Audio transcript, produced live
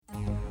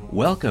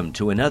Welcome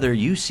to another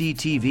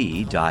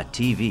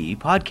UCTV.tv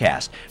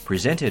podcast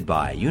presented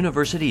by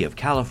University of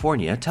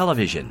California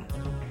Television.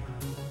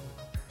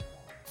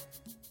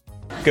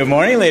 Good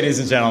morning, ladies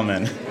and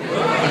gentlemen.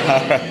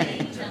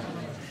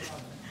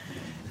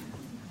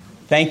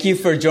 Thank you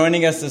for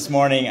joining us this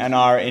morning on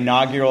our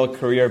inaugural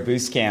Career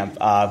Boost Camp,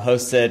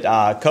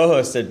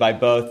 co-hosted by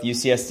both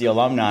UCSD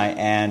alumni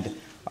and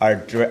our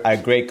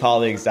great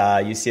colleagues,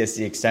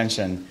 UCSD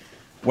Extension.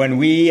 When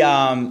we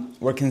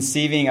were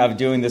conceiving of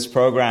doing this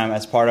program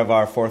as part of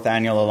our 4th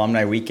annual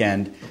Alumni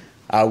Weekend,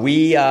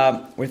 we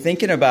were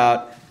thinking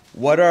about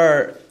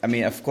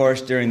of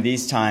course, during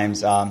these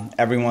times,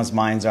 everyone's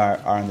minds are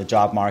on the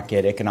job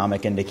market,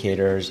 economic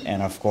indicators,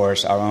 and of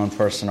course, our own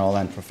personal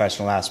and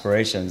professional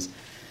aspirations.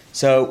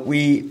 So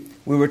we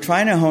were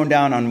trying to hone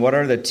down on what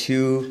are the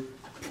two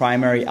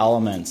primary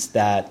elements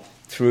that,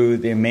 through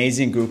the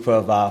amazing group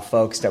of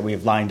folks that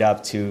we've lined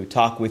up to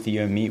talk with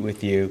you and meet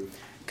with you,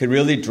 could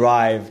really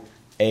drive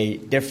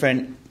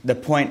the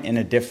point in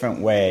a different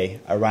way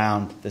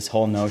around this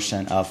whole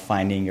notion of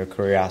finding your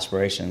career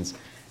aspirations.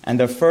 And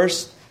the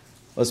first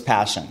was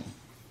passion.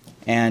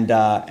 And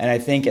I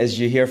think as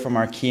you hear from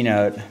our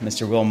keynote,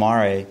 Mr.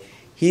 Marré,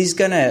 he's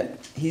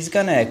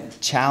gonna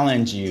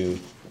challenge you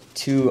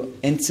to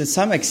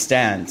some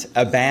extent,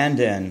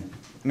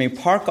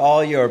 park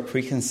all your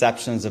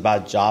preconceptions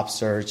about job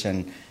search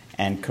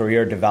and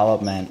career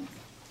development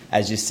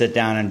as you sit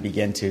down and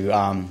begin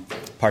to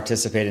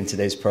participate in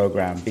today's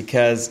program.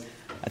 Because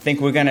I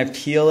think we're going to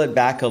peel it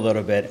back a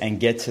little bit and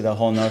get to the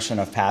whole notion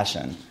of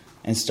passion,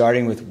 and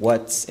starting with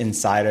what's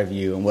inside of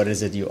you and what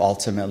is it you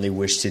ultimately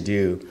wish to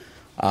do.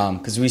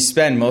 Because we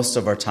spend most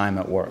of our time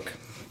at work.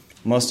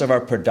 Most of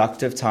our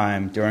productive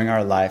time during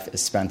our life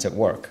is spent at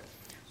work.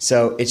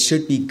 So it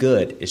should be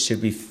good. It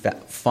should be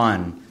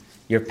fun.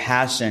 Your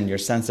passion, your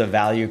sense of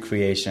value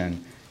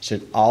creation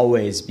should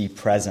always be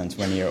present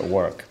when you're at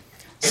work.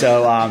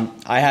 So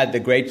I had the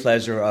great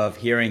pleasure of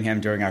hearing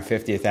him during our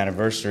 50th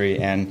anniversary,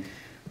 and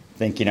I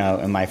think,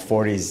 in my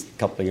 40s, a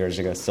couple of years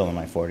ago, still in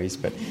my 40s,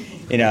 but,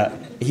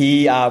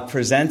 he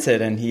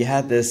presented, and he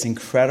had this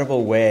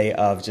incredible way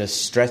of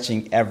just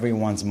stretching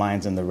everyone's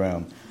minds in the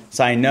room.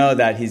 So I know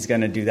that he's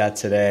going to do that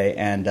today,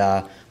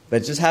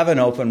 but just have an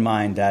open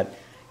mind that,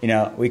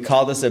 we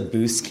call this a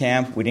boost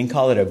camp. We didn't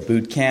call it a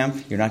boot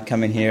camp. You're not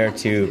coming here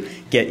to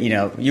get,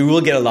 you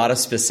will get a lot of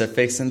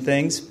specifics and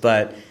things,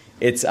 but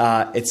it's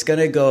going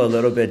to go a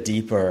little bit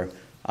deeper,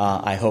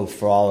 I hope,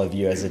 for all of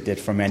you, as it did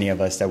for many of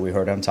us that we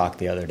heard him talk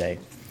the other day.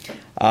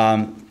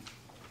 And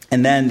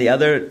then the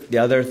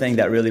other thing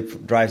that really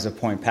drives the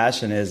point,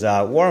 passion, is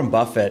Warren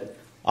Buffett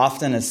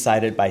often is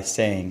cited by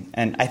saying,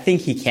 and I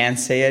think he can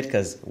say it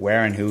because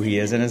where and who he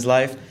is in his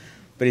life,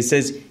 but he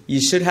says,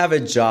 you should have a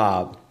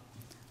job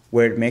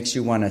where it makes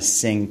you want to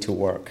sing to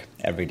work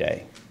every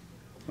day.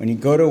 When you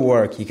go to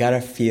work, you got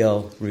to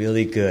feel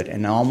really good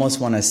and almost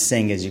want to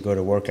sing as you go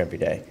to work every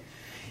day.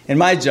 In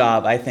my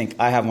job, I think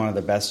I have one of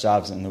the best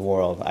jobs in the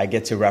world. I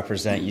get to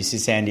represent UC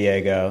San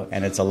Diego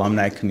and its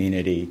alumni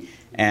community,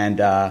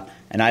 and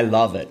I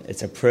love it.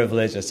 It's a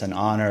privilege. It's an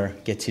honor.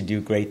 Get to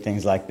do great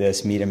things like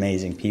this, meet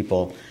amazing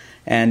people.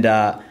 And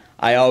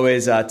I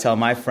always tell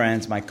my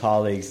friends, my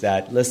colleagues,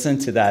 that listen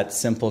to that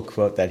simple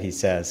quote that he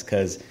says,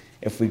 because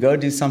if we go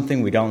do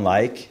something we don't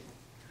like,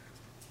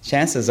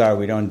 chances are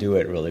we don't do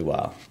it really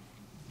well.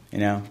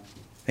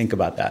 Think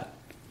about that.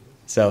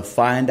 So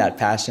find that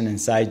passion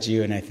inside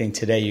you, and I think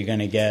today you're going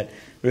to get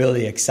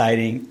really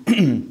exciting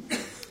and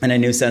a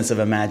new sense of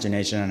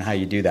imagination on how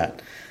you do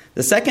that.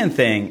 The second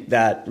thing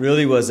that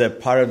really was a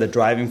part of the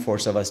driving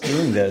force of us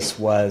doing this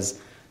was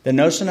the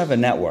notion of a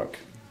network.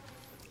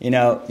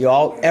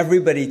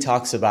 Everybody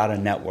talks about a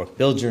network,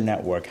 build your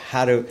network,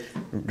 how to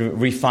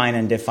refine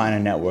and define a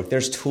network.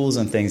 There's tools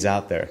and things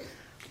out there.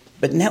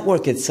 But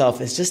network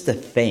itself is just a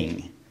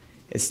thing.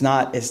 It's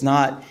not,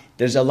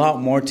 there's a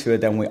lot more to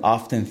it than we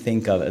often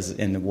think of as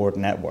in the word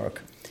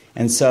network.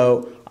 And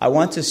so I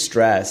want to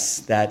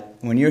stress that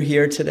when you're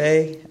here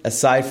today,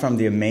 aside from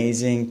the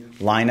amazing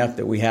lineup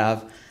that we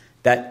have,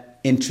 that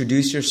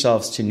introduce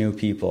yourselves to new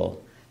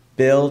people,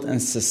 build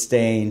and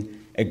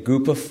sustain a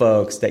group of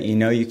folks that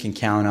you can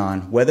count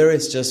on, whether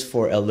it's just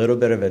for a little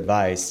bit of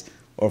advice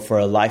or for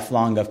a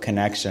lifelong of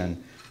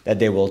connection, that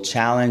they will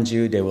challenge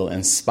you, they will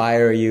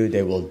inspire you,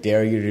 they will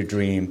dare you to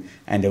dream,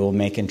 and they will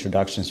make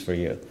introductions for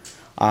you.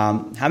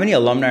 How many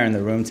alumni are in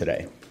the room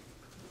today?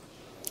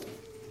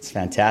 It's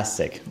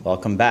fantastic.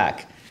 Welcome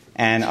back.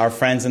 And our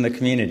friends in the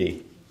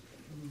community.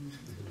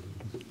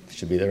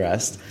 Should be the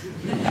rest.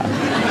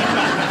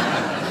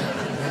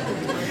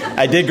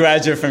 I did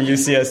graduate from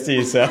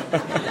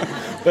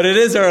UCSD, but it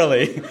is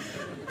early.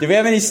 Do we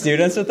have any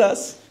students with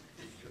us?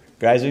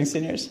 Graduating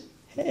seniors?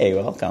 Hey,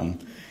 welcome.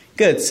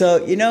 Good. So,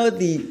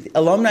 the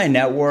alumni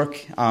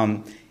network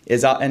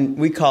is, and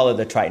we call it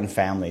the Triton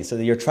family. So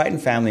your Triton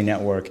family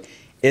network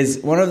is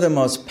one of the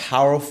most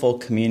powerful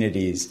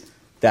communities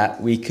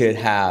that we could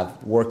have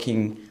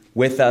working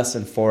with us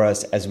and for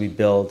us as we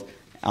build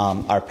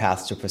our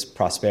path to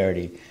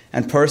prosperity.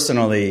 And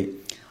personally,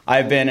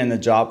 I've been in the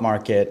job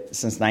market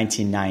since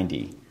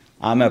 1990.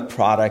 I'm a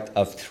product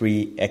of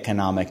 3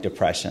 economic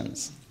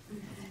depressions.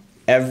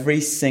 Every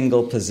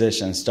single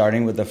position,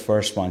 starting with the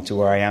first one to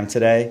where I am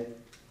today,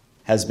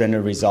 has been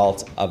a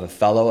result of a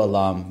fellow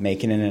alum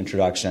making an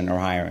introduction or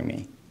hiring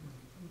me.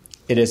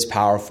 It is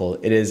powerful.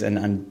 It is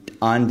an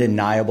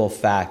undeniable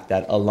fact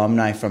that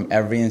alumni from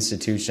every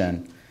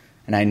institution,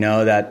 and I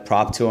know that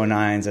Prop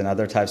 209s and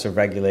other types of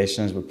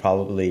regulations would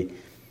probably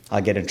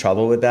get in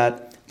trouble with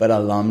that, but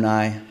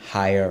alumni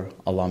hire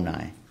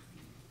alumni.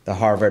 The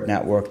Harvard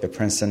network, the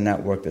Princeton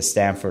network, the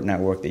Stanford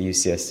network, the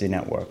UCSD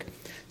network.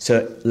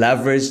 So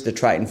leverage the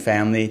Triton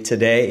family.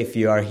 Today, if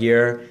you are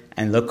here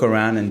and look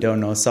around and don't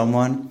know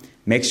someone,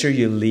 make sure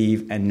you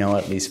leave and know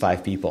at least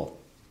 5 people.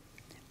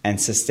 And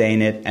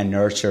sustain it and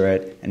nurture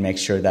it and make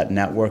sure that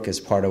network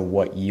is part of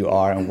what you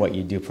are and what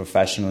you do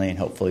professionally and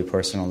hopefully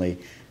personally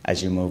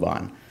as you move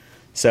on.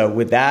 So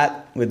with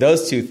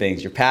those 2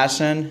 things, your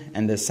passion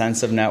and the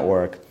sense of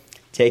network,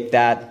 take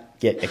that,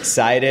 get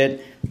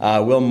excited.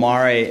 Will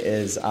Marré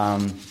is,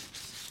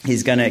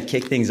 he's going to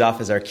kick things off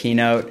as our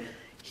keynote.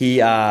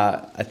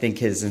 I think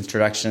his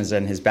introductions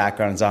and his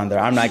background is on there.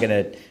 I'm not going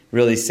to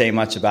really say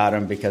much about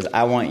him because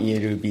I want you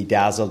to be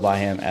dazzled by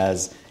him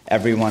as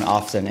everyone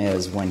often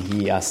is when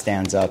he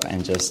stands up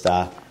and just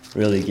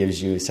really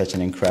gives you such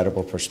an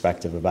incredible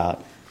perspective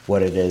about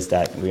what it is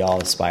that we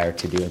all aspire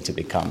to do and to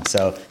become.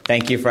 So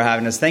thank you for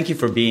having us. Thank you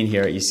for being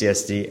here at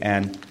UCSD,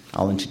 and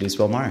I'll introduce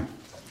Will Marré.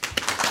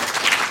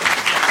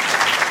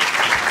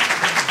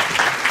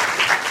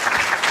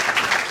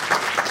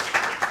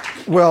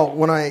 Well,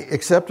 when I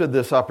accepted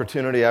this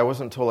opportunity, I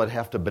wasn't told I'd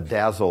have to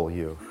bedazzle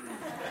you.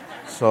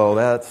 So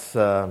that's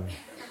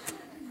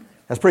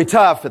pretty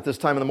tough at this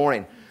time of the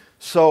morning.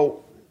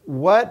 So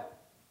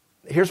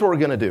here's what we're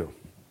going to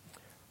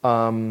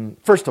do.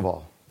 First of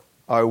all,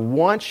 I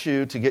want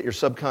you to get your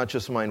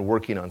subconscious mind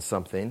working on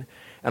something,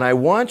 and I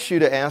want you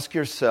to ask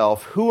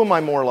yourself, who am I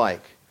more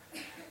like?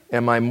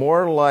 Am I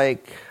more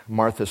like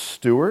Martha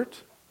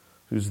Stewart,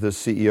 who's the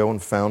CEO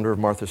and founder of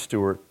Martha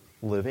Stewart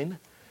Living?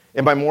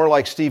 Am I more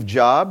like Steve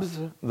Jobs,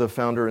 the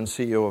founder and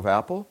CEO of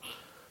Apple?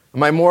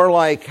 Am I more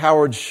like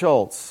Howard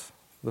Schultz,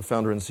 the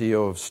founder and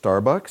CEO of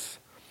Starbucks?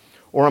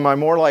 Or am I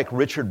more like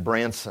Richard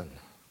Branson,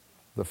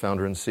 the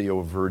founder and CEO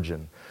of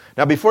Virgin?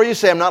 Now, before you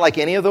say I'm not like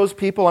any of those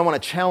people, I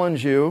want to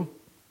challenge you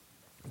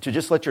to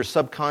just let your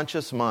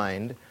subconscious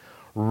mind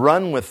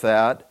run with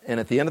that, and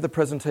at the end of the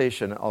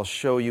presentation, I'll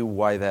show you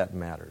why that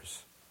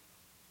matters.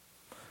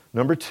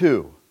 Number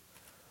 2,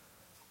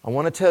 I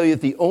want to tell you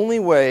that the only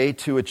way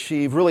to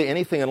achieve really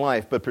anything in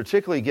life, but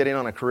particularly getting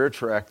on a career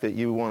track that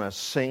you want to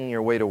sing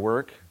your way to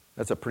work,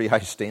 that's a pretty high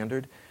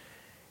standard.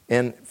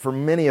 And for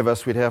many of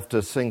us, we'd have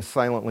to sing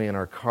silently in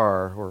our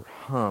car or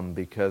hum,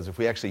 because if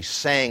we actually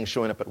sang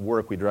showing up at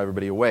work, we'd drive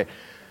everybody away.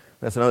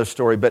 That's another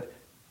story. But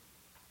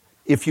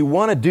if you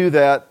want to do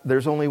that,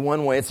 there's only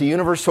one way. It's a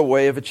universal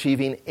way of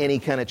achieving any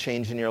kind of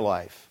change in your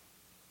life.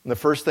 And the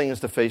first thing is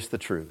to face the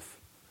truth.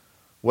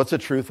 What's the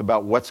truth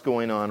about what's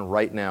going on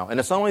right now? And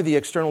it's not only the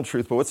external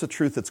truth, but what's the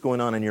truth that's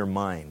going on in your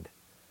mind?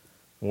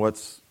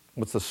 What's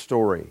the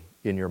story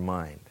in your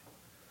mind?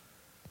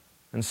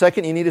 And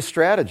second, you need a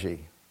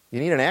strategy. You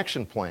need an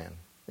action plan.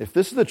 If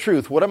this is the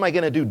truth, what am I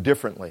going to do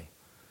differently?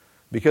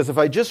 Because if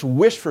I just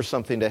wish for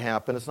something to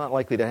happen, it's not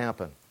likely to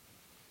happen.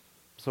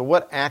 So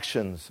what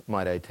actions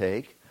might I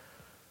take?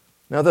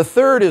 Now the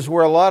third is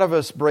where a lot of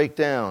us break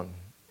down.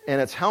 And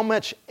it's how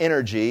much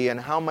energy and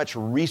how much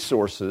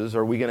resources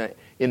are we going to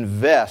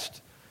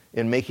invest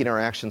in making our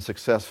action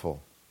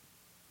successful?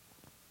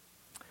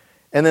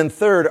 And then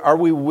third, are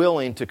we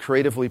willing to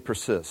creatively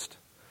persist?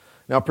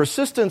 Now,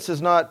 persistence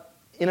is not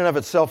in and of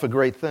itself a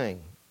great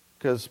thing,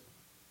 because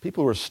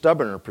people who are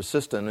stubborn are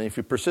persistent, and if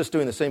you persist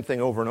doing the same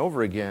thing over and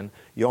over again,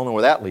 you all know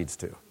where that leads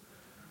to.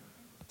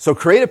 So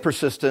creative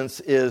persistence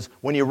is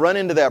when you run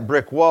into that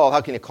brick wall, how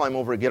can you climb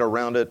over it, get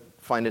around it,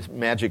 find a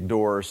magic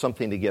door or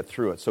something to get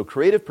through it? So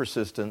creative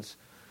persistence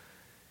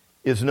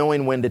is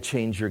knowing when to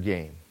change your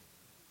game.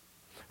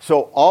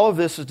 So all of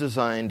this is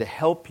designed to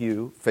help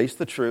you face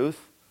the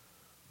truth,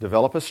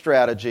 develop a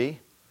strategy,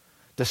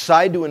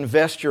 decide to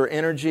invest your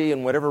energy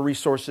in whatever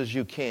resources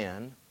you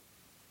can,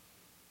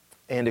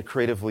 and to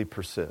creatively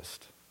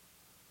persist.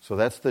 So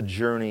that's the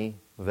journey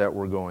that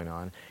we're going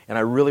on. And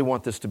I really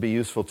want this to be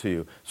useful to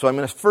you. So I'm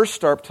going to first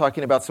start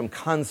talking about some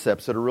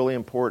concepts that are really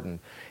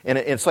important. And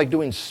it's like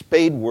doing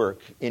spade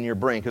work in your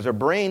brain, because our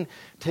brain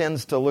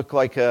tends to look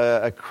like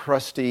a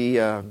crusty,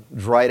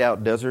 dried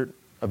out desert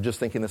of just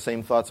thinking the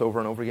same thoughts over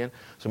and over again.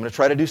 So I'm going to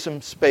try to do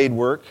some spade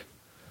work.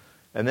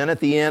 And then at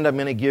the end, I'm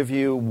going to give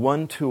you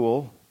one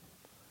tool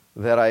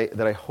that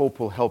I hope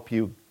will help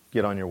you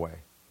get on your way.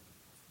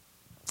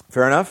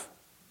 Fair enough?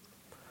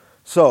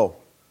 So,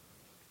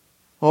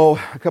 a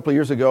couple of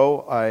years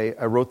ago,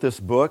 I wrote this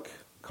book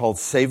called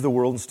Save the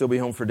World and Still Be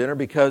Home for Dinner,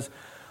 because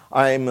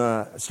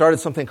I started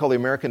something called the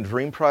American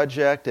Dream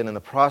Project, and in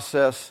the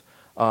process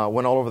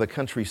went all over the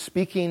country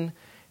speaking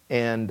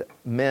and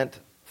met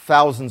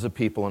thousands of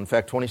people. In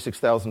fact,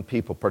 26,000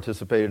 people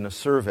participated in a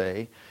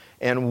survey,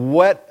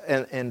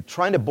 and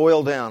trying to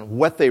boil down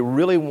what they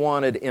really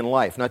wanted in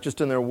life, not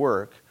just in their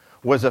work,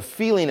 was a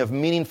feeling of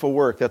meaningful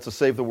work. That's the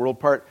save the world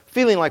part.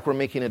 Feeling like we're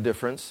making a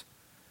difference,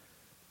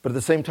 but at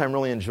the same time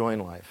really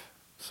enjoying life.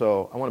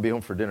 So I want to be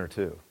home for dinner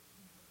too.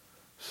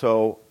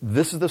 So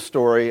this is the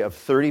story of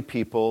 30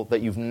 people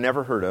that you've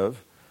never heard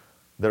of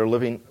that are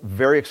living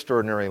very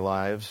extraordinary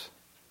lives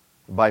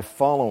by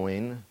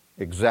following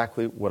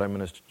exactly what I'm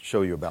going to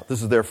show you about.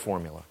 This is their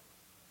formula.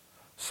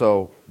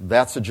 So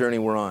that's the journey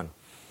we're on.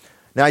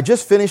 Now, I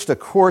just finished a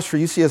course for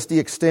UCSD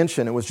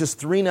Extension. It was just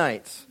 3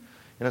 nights,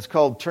 and it's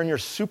called Turn Your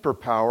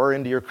Superpower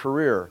into Your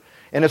Career.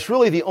 And it's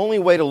really the only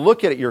way to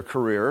look at your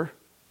career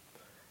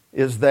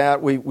is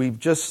that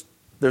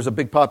there's a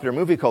big popular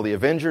movie called The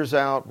Avengers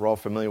out. We're all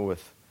familiar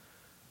with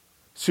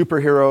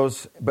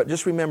superheroes. But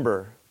just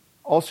remember,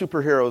 all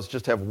superheroes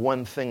just have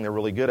one thing they're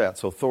really good at.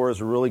 So Thor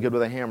is really good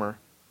with a hammer,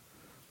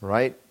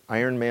 right?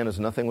 Iron Man is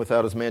nothing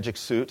without his magic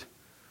suit.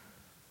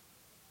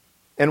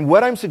 And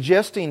what I'm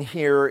suggesting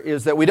here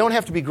is that we don't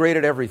have to be great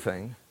at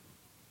everything.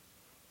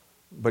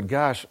 But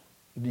gosh,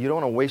 you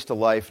don't want to waste a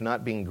life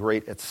not being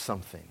great at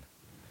something.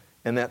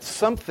 And that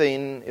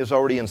something is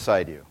already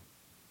inside you.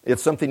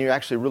 It's something you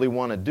actually really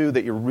want to do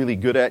that you're really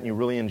good at and you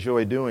really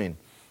enjoy doing.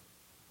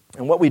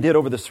 And what we did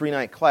over this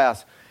 3-night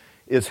class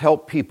is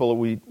help people.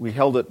 We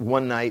held it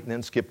one night and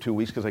then skipped 2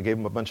 weeks because I gave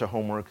them a bunch of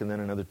homework and then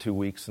another 2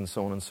 weeks and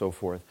so on and so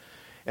forth.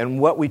 And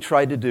what we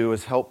tried to do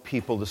is help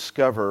people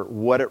discover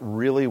what it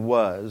really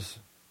was,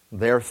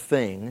 their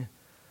thing,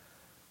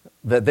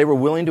 that they were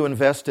willing to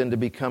invest in to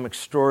become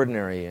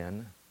extraordinary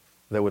in,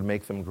 that would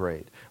make them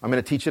great. I'm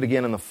going to teach it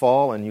again in the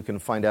fall, and you can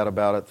find out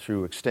about it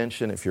through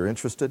Extension if you're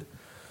interested.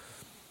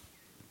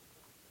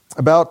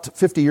 About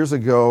 50 years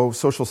ago,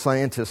 social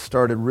scientists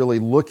started really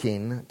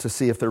looking to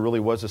see if there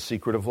really was a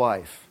secret of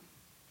life.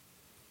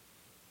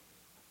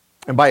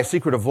 And by a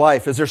secret of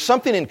life, is there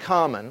something in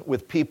common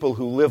with people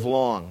who live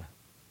long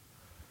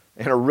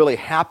and are really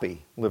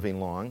happy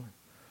living long?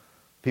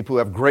 People who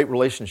have great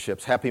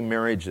relationships, happy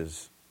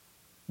marriages,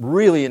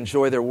 really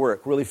enjoy their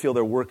work, really feel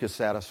their work is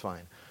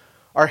satisfying,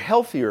 are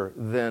healthier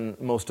than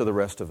most of the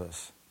rest of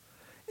us,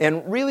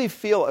 and really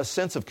feel a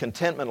sense of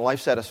contentment and life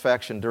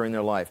satisfaction during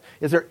their life.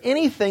 Is there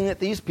anything that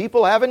these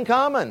people have in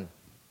common?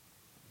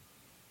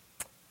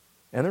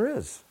 And there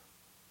is.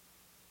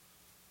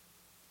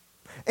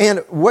 And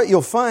what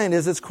you'll find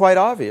is it's quite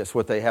obvious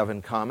what they have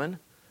in common,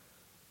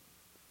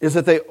 is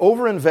that they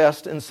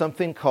overinvest in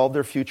something called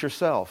their future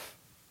self.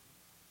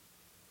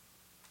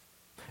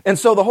 And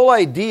so the whole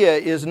idea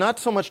is not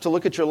so much to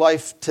look at your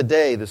life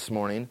today, this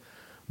morning,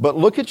 but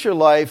look at your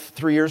life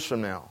 3 years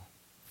from now,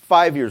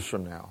 5 years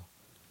from now,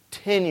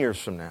 10 years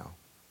from now.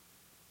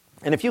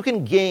 And if you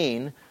can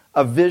gain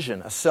a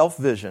vision, a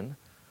self-vision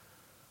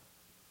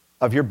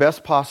of your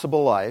best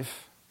possible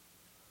life,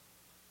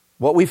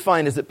 what we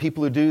find is that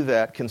people who do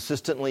that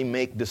consistently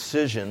make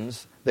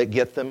decisions that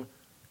get them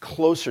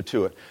closer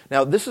to it.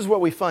 Now, this is what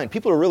we find.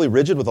 People are really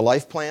rigid with a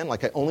life plan,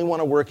 like I only want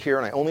to work here,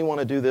 and I only want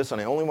to do this, and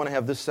I only want to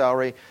have this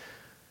salary.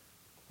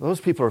 Those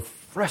people are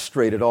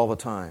frustrated all the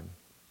time.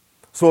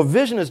 So a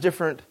vision is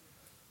different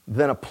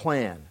than a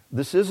plan.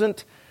 This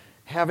isn't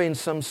having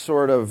some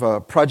sort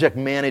of project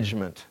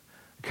management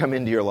come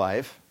into your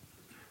life.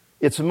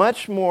 It's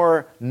much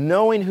more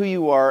knowing who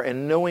you are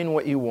and knowing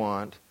what you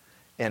want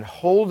and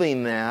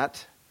holding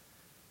that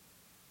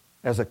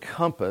as a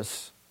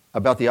compass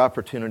about the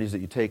opportunities that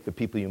you take, the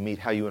people you meet,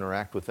 how you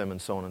interact with them,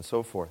 and so on and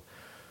so forth.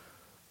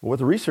 What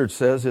the research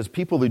says is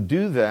people who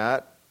do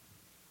that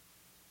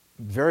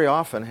very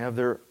often have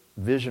their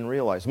vision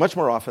realized, much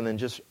more often than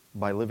just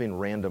by living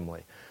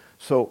randomly.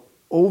 So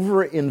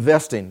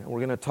over-investing, we're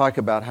going to talk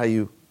about how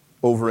you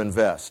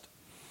over-invest.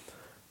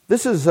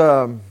 This is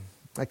a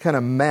kind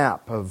of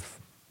map of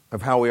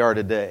how we are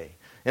today.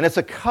 And it's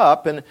a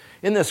cup, and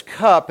in this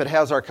cup it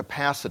has our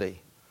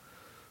capacity.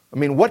 I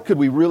mean, what could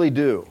we really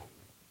do?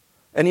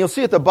 And you'll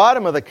see at the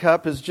bottom of the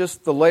cup is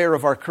just the layer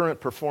of our current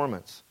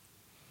performance.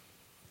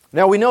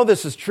 Now, we know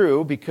this is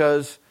true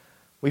because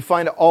we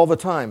find all the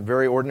time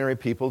very ordinary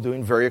people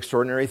doing very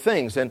extraordinary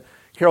things. And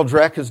Carol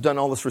Dweck has done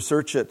all this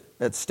research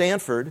at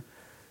Stanford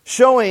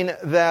showing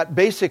that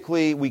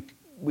basically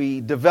we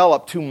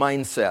develop 2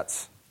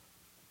 mindsets,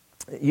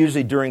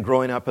 usually during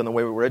growing up and the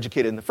way we were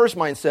educated. And the first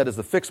mindset is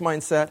the fixed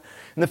mindset.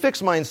 And the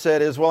fixed mindset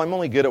is, well, I'm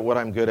only good at what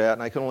I'm good at,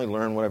 and I can only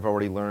learn what I've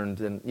already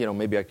learned. And,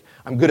 maybe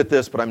I'm good at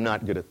this, but I'm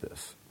not good at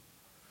this.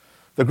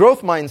 The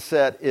growth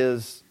mindset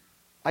is,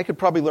 I could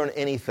probably learn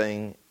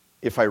anything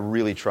if I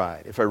really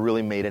tried, if I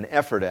really made an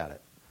effort at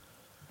it.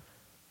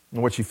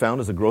 And what she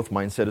found is the growth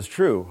mindset is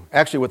true.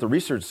 Actually, what the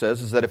research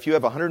says is that if you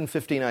have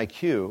 115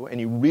 IQ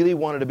and you really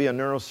wanted to be a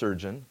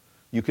neurosurgeon,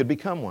 you could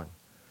become one.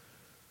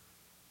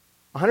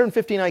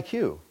 115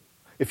 IQ.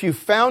 If you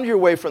found your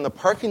way from the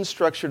parking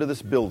structure to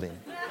this building,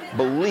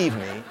 believe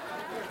me,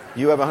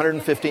 you have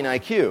 115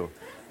 IQ.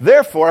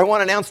 Therefore, I want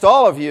to announce to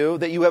all of you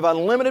that you have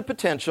unlimited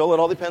potential. It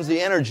all depends on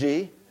the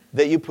energy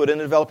that you put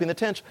into developing the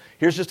potential.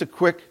 Here's just a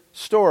quick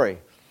story.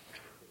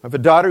 I have a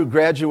daughter who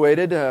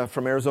graduated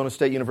from Arizona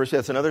State University.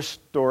 That's another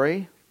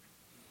story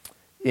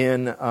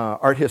in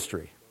art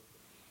history.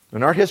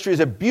 And art history is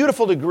a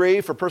beautiful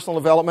degree for personal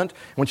development.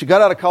 And when she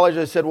got out of college,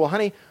 I said, well,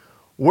 honey,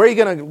 where are you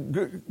going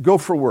to go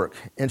for work?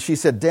 And she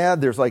said,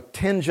 Dad, there's like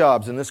 10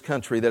 jobs in this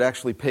country that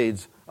actually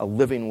pays a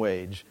living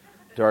wage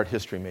to art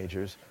history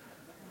majors.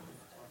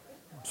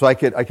 So I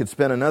could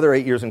spend another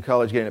 8 years in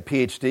college getting a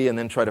PhD and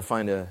then try to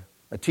find a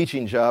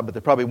teaching job, but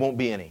there probably won't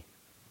be any.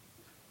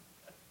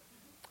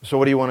 So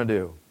what do you want to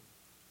do?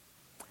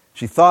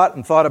 She thought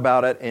and thought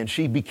about it, and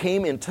she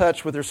became in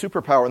touch with her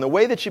superpower. And the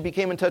way that she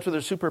became in touch with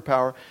her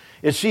superpower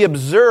is she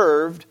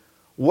observed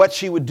what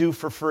she would do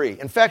for free.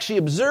 In fact, she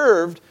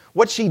observed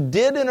what she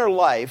did in her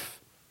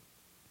life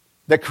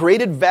that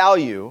created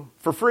value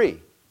for free.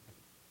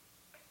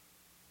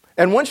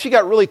 And once she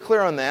got really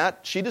clear on that,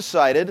 she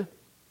decided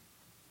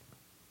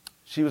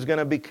she was going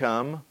to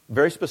become,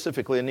 very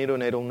specifically, a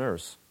neonatal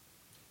nurse.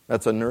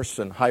 That's a nurse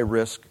in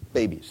high-risk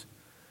babies.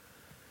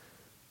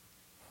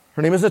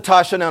 Her name is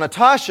Natasha. Now,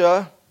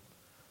 Natasha,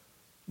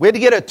 we had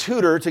to get a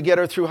tutor to get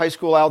her through high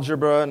school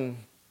algebra and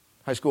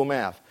high school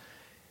math.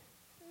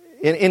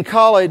 In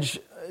college,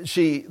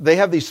 they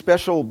have these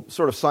special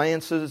sort of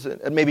sciences,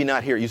 and maybe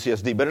not here at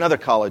UCSD, but in other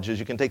colleges,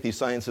 you can take these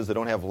sciences that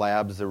don't have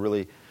labs.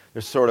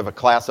 There's sort of a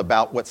class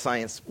about what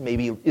science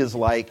maybe is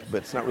like, but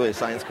it's not really a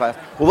science class.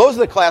 Well, those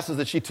are the classes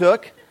that she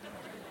took.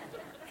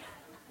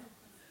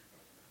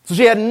 So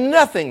she had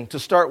nothing to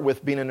start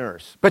with being a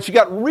nurse. But she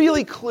got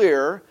really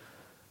clear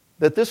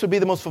that this would be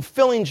the most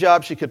fulfilling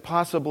job she could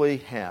possibly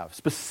have,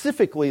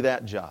 specifically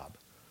that job.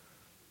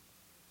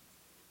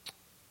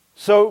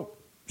 So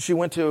she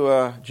went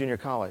to junior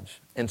college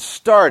and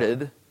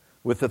started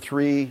with the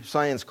 3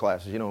 science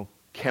classes,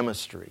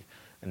 chemistry,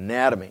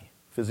 anatomy,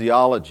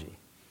 physiology.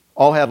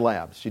 All had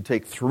labs. She'd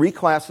take 3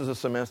 classes a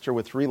semester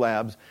with 3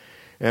 labs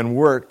and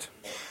worked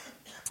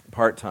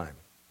part-time,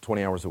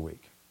 20 hours a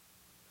week.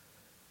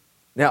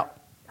 Now,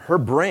 her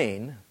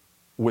brain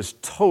was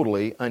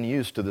totally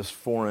unused to this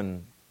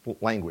foreign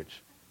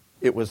language.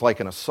 It was like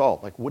an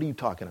assault. Like, what are you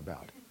talking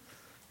about?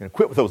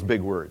 Quit with those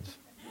big words.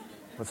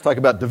 Let's talk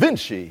about Da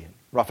Vinci,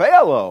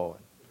 Raffaello,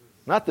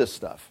 not this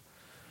stuff.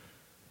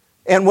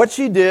 And what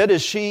she did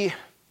is she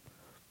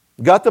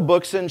got the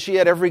books and she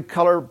had every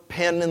color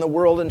pen in the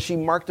world and she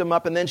marked them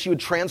up, and then she would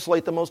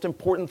translate the most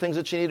important things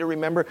that she needed to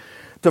remember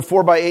to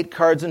 4x8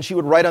 cards, and she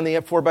would write on the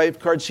 4x8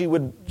 cards. She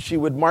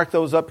would mark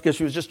those up because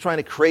she was just trying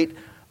to create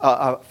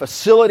a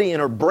facility in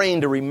her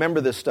brain to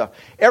remember this stuff.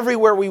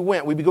 Everywhere we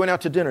went, we'd be going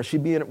out to dinner.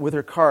 She'd be with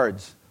her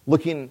cards,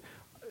 looking.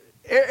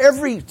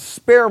 Every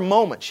spare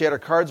moment, she had her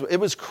cards. It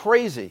was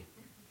crazy.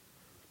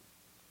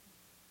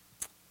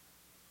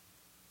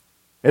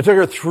 It took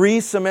her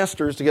 3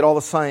 semesters to get all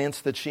the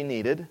science that she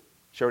needed.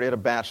 She already had a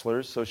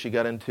bachelor's, so she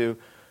got into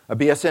a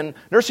BSN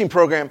nursing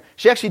program.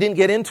 She actually didn't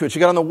get into it. She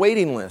got on the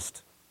waiting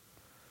list.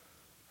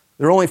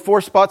 There were only 4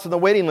 spots on the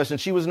waiting list,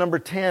 and she was number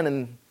 10,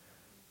 and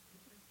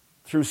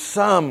through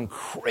some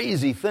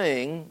crazy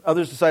thing,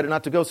 others decided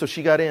not to go, so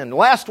she got in.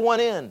 Last one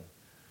in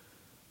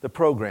the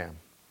program.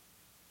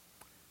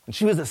 And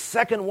she was the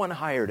second one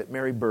hired at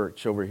Mary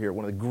Birch over here,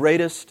 one of the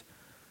greatest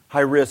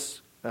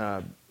high-risk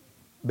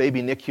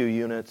baby NICU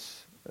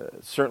units,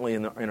 certainly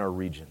in our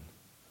region.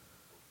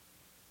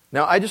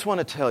 Now, I just want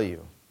to tell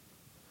you,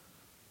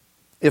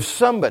 if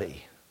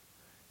somebody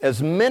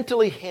as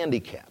mentally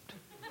handicapped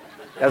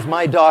as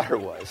my daughter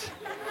was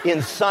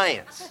in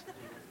science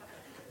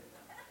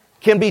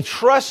can be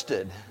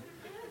trusted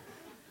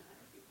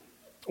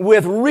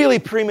with really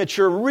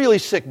premature, really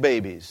sick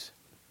babies,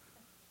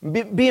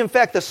 be in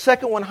fact the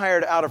second one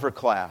hired out of her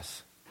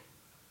class,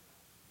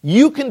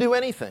 you can do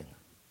anything,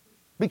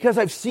 because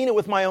I've seen it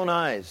with my own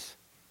eyes.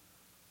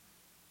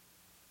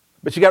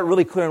 But she got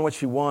really clear on what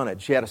she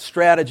wanted. She had a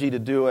strategy to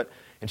do it,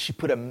 and she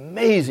put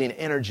amazing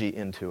energy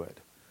into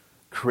it.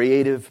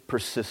 Creative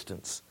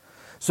persistence.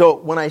 So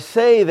when I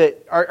say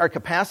that our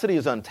capacity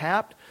is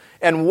untapped,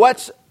 and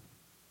what's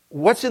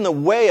in the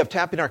way of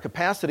tapping our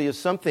capacity is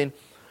something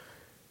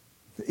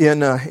in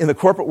the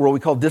corporate world we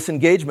call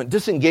disengagement.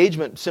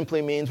 Disengagement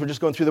simply means we're just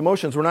going through the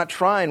motions. We're not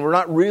trying. We're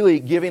not really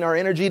giving our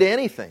energy to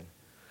anything.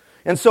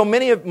 And so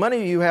many of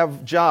you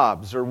have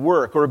jobs or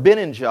work or have been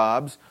in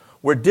jobs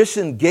where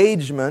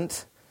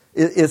disengagement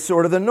is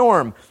sort of the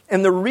norm.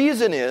 And the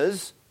reason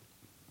is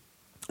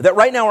that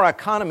right now our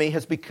economy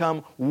has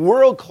become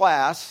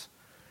world-class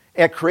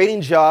at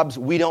creating jobs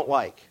we don't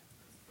like.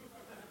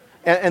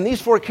 And these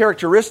 4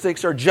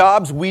 characteristics are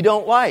jobs we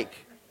don't like.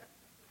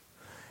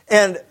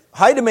 And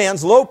high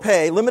demands, low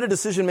pay, limited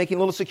decision-making,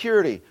 little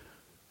security.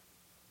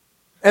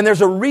 And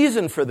there's a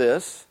reason for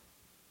this.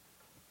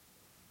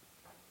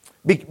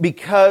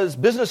 Because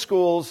business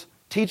schools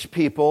teach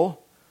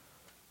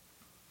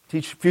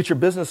future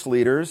business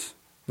leaders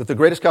that the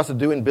greatest cost of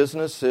doing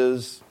business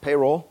is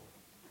payroll.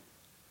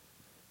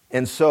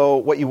 And so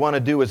what you want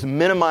to do is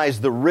minimize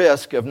the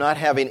risk of not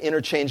having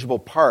interchangeable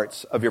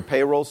parts of your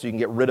payroll so you can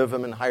get rid of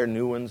them and hire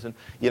new ones. And,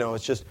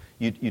 it's just,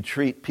 you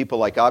treat people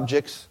like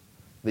objects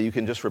that you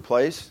can just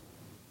replace.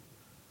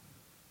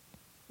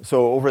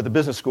 So over at the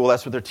business school,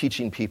 that's what they're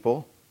teaching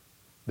people.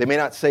 They may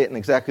not say it in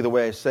exactly the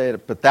way I say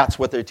it, but that's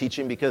what they're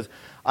teaching because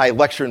I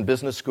lecture in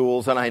business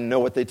schools and I know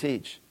what they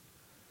teach.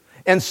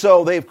 And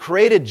so they've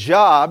created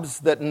jobs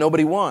that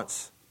nobody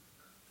wants.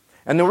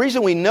 And the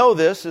reason we know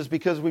this is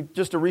because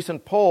just a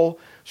recent poll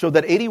showed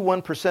that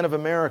 81% of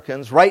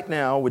Americans right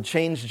now would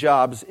change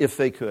jobs if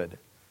they could,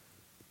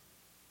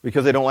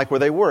 because they don't like where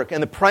they work.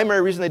 And the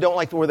primary reason they don't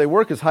like where they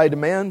work is high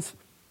demands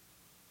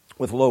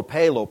with low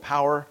pay, low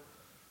power,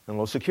 and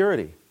low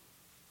security.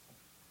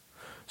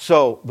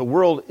 So the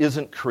world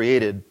isn't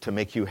created to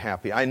make you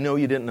happy. I know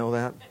you didn't know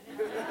that,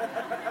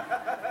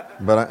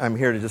 but I'm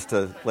here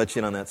to let you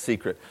in on that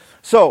secret.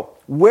 So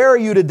where are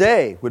you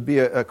today would be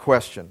a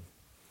question.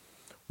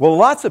 Well,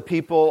 lots of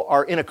people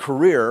are in a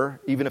career,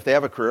 even if they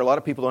have a career. A lot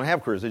of people don't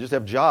have careers. They just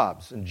have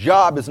jobs. And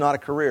job is not a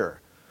career.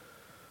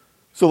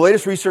 So the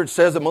latest research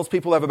says that most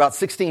people have about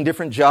 16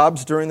 different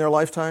jobs during their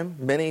lifetime.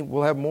 Many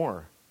will have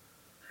more.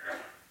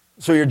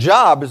 So your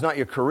job is not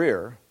your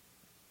career.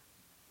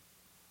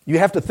 You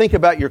have to think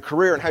about your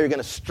career and how you're going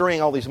to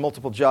string all these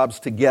multiple jobs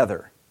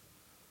together.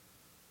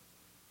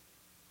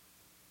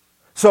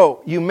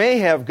 So you may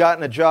have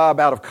gotten a job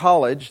out of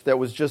college that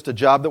was just a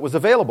job that was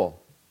available.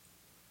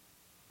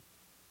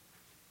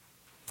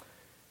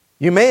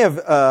 You may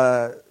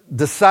have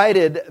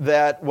decided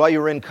that while you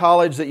were in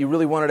college that you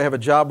really wanted to have a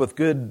job with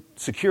good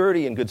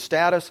security and good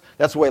status.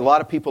 That's the way a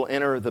lot of people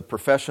enter the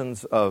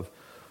professions of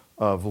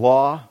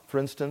law, for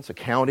instance,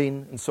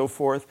 accounting, and so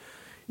forth.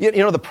 You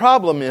know, the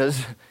problem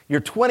is you're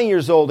 20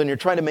 years old and you're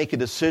trying to make a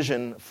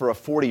decision for a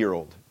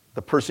 40-year-old,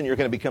 the person you're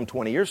going to become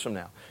 20 years from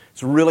now.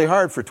 It's really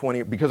hard for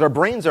 20, because our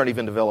brains aren't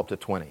even developed at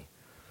 20.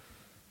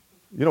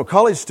 You know,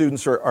 college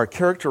students are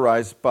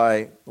characterized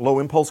by low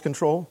impulse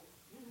control.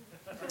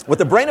 What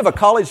the brain of a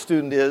college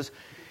student is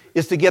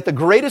to get the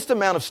greatest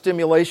amount of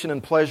stimulation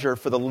and pleasure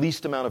for the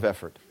least amount of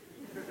effort.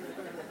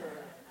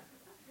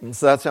 And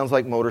so that sounds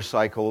like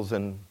motorcycles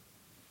and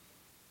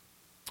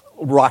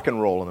rock and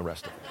roll and the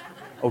rest of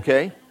it.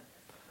 Okay?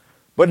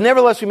 But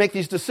nevertheless, we make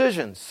these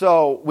decisions.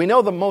 So we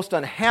know the most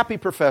unhappy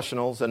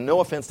professionals, and no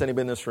offense to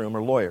anybody in this room,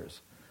 are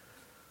lawyers.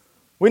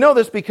 We know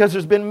this because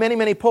there's been many,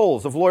 many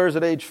polls of lawyers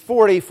at age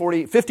 40,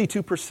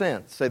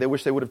 52% say they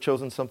wish they would have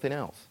chosen something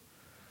else.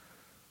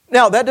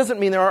 Now, that doesn't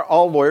mean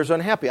all lawyers are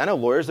unhappy. I know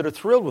lawyers that are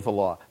thrilled with the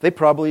law. They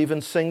probably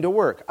even sing to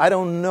work. I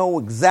don't know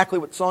exactly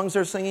what songs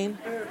they're singing,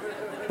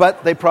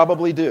 but they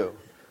probably do.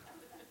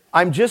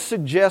 I'm just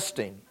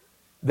suggesting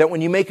that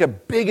when you make a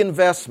big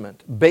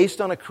investment based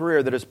on a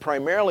career that is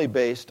primarily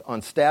based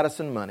on status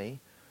and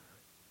money,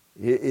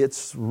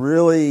 it's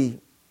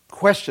really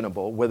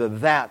questionable whether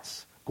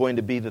that's going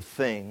to be the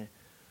thing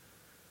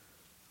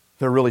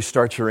that really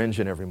starts your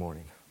engine every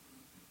morning.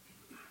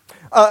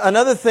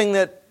 Another thing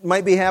that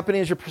might be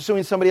happening is you're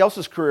pursuing somebody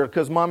else's career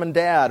because mom and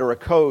dad or a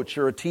coach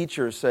or a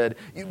teacher said,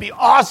 you'd be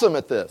awesome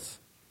at this.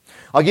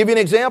 I'll give you an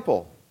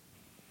example.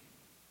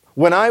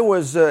 When I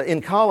was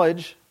in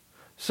college,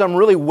 some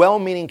really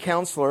well-meaning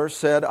counselor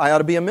said I ought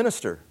to be a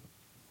minister.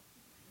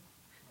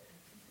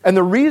 And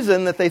the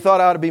reason that they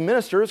thought I ought to be a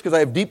minister is because I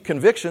have deep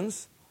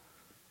convictions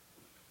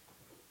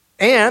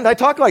and I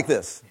talk like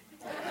this.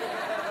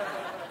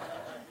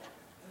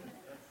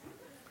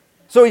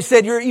 So he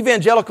said, your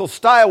evangelical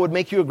style would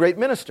make you a great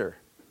minister.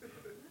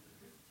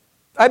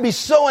 I'd be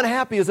so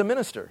unhappy as a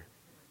minister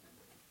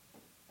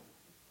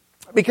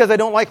because I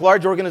don't like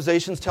large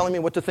organizations telling me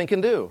what to think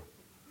and do.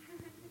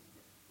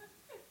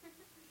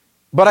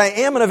 But I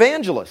am an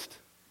evangelist.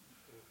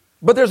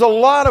 But there's a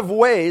lot of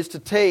ways to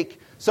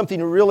take something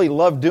you really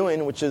love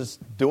doing, which is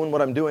doing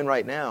what I'm doing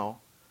right now,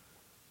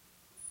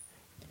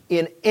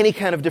 in any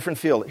kind of different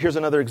field. Here's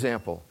another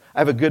example. I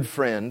have a good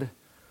friend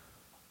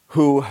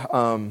who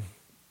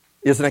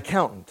is an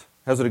accountant,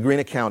 has a degree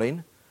in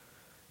accounting,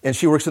 and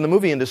she works in the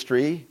movie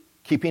industry,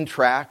 keeping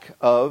track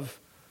of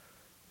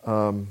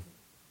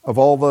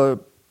all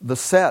the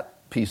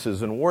set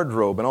pieces and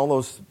wardrobe and all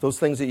those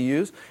things that you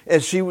use.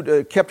 As she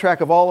kept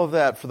track of all of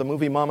that for the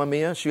movie Mamma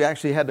Mia, she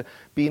actually had to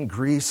be in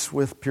Greece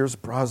with Pierce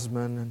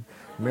Brosnan and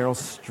Meryl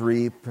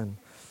Streep and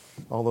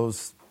all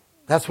those.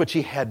 That's what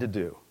she had to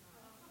do.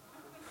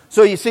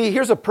 So you see,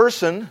 here's a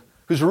person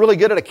who's really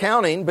good at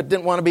accounting but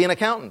didn't want to be an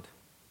accountant.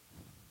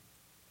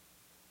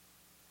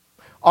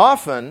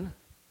 Often,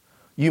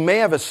 you may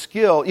have a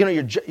skill. You know,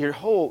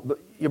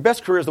 your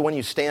best career is the one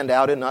you stand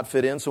out in, not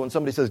fit in. So when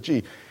somebody says,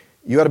 gee,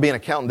 you ought to be an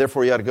accountant,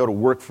 therefore you ought to go to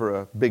work for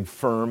a big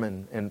firm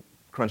and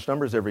crunch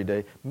numbers every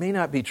day, may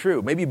not be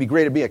true. Maybe it'd be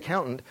great to be an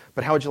accountant,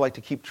 but how would you like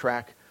to keep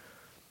track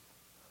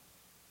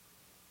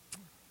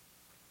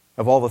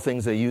of all the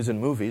things they use in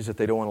movies that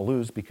they don't want to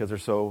lose because they're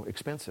so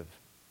expensive?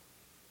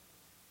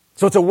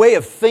 So it's a way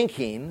of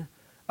thinking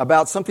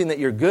about something that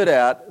you're good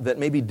at that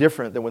may be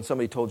different than when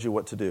somebody told you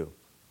what to do.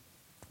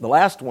 The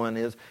last one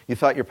is you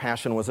thought your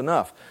passion was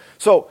enough.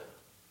 So,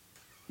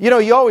 you know,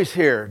 you always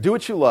hear, do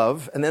what you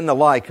love, and then the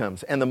lie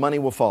comes, and the money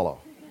will follow.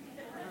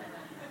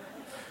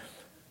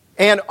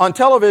 And on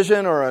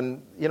television or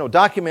on,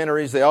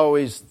 documentaries,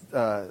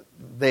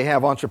 they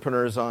have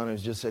entrepreneurs on who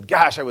just said,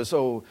 gosh, I was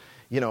so,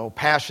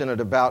 passionate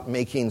about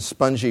making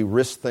spongy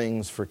wrist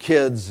things for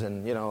kids,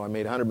 and, I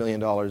made $100 million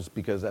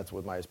because that's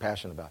what I was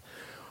passionate about.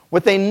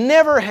 What they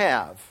never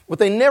have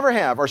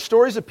are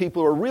stories of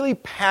people who are really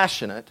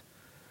passionate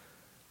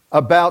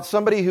about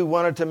somebody who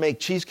wanted to make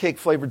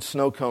cheesecake-flavored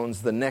snow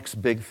cones the next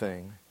big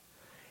thing.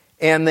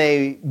 And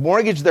they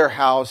mortgaged their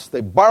house,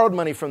 they borrowed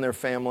money from their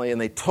family, and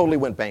they totally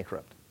went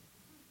bankrupt.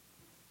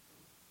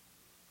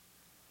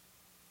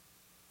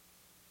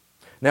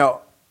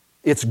 Now,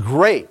 it's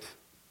great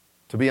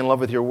to be in love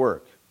with your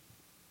work.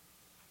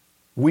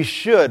 We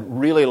should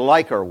really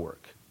like our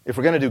work. If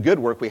we're going to do good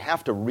work, we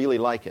have to really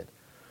like it.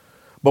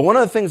 But one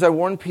of the things I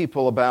warn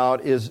people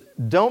about is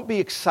don't be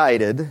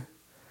excited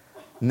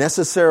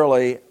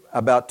necessarily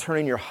about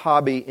turning your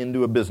hobby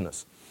into a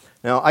business.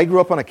 Now, I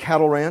grew up on a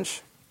cattle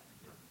ranch.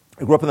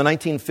 I grew up in the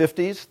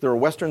 1950s. There were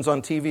westerns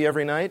on TV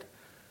every night.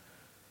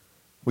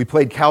 We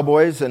played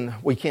cowboys, and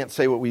we can't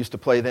say what we used to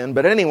play then.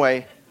 But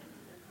anyway,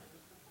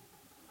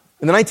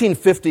 in the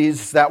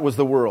 1950s, that was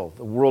the world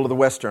of the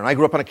western. I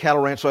grew up on a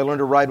cattle ranch, so I learned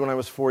to ride when I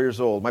was 4 years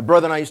old. My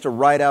brother and I used to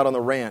ride out on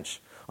the ranch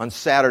on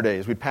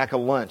Saturdays. We'd pack a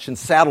lunch in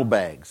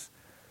saddlebags.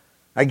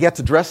 I get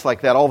to dress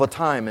like that all the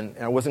time, and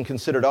I wasn't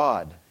considered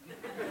odd.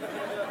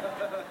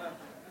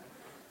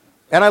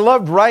 And I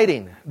loved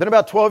riding. Then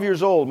about 12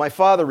 years old, my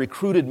father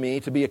recruited me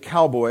to be a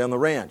cowboy on the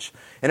ranch.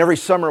 And every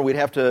summer we'd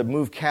have to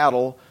move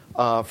cattle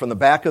from the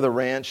back of the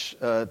ranch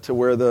to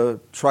where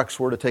the trucks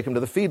were to take them to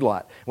the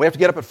feedlot. We have to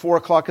get up at 4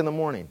 o'clock in the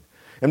morning.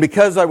 And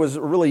because I was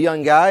a really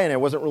young guy and I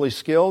wasn't really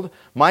skilled,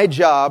 my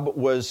job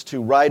was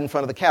to ride in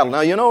front of the cattle. Now,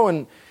 you know,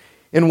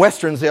 in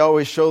westerns they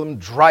always show them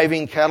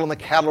driving cattle and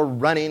the cattle are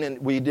running, and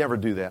we never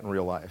do that in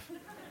real life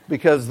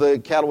because the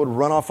cattle would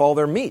run off all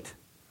their meat.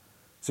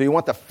 So you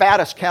want the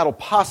fattest cattle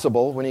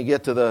possible when you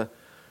get to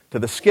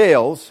the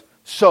scales,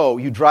 so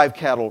you drive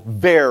cattle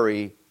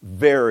very,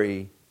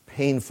 very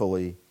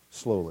painfully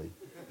slowly.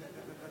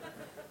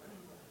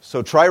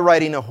 So try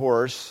riding a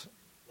horse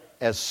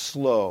as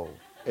slow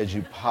as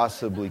you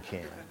possibly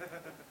can.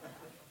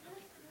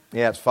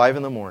 Yeah, it's 5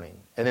 in the morning,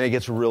 and then it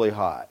gets really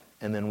hot,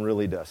 and then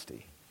really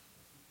dusty.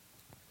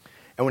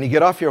 And when you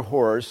get off your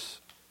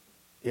horse,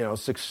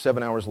 6,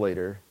 7 hours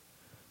later,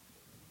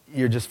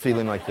 you're just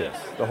feeling like this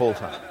the whole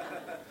time.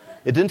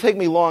 It didn't take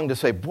me long to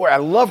say, boy, I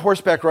love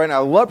horseback riding, I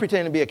love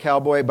pretending to be a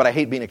cowboy, but I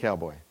hate being a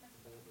cowboy.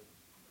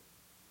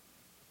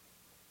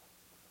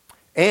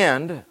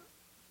 And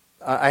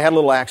I had a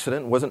little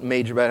accident. It wasn't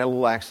major, but I had a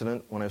little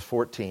accident when I was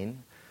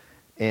 14.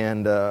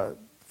 And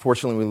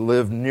fortunately, we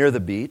lived near the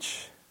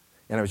beach,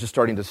 and I was just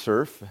starting to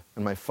surf.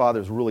 And my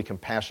father's a really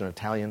compassionate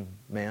Italian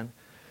man.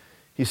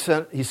 He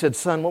said,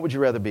 son, what would you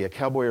rather be, a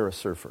cowboy or a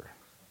surfer?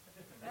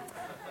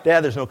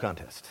 Dad, there's no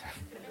contest.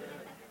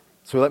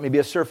 So he let me be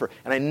a surfer.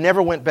 And I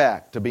never went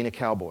back to being a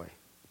cowboy,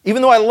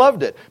 even though I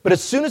loved it. But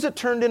as soon as it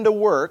turned into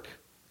work,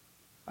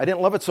 I didn't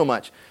love it so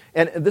much.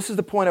 And this is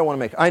the point I want to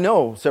make. I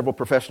know several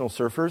professional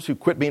surfers who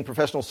quit being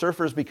professional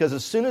surfers because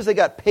as soon as they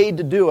got paid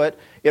to do it,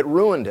 it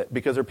ruined it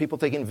because there are people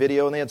taking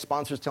video and they had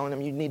sponsors telling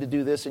them you need to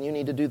do this and you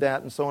need to do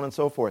that and so on and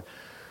so forth.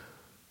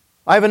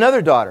 I have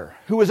another daughter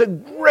who is a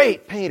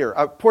great painter,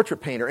 a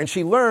portrait painter, and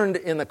she learned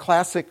in the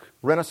classic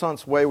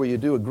Renaissance way where you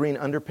do a green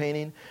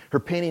underpainting.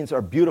 Her paintings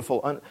are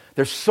beautiful.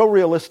 They're so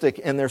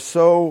realistic and they're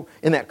so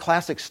in that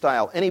classic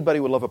style. Anybody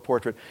would love a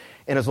portrait.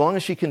 And as long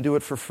as she can do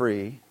it for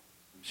free,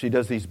 she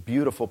does these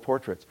beautiful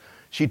portraits.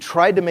 She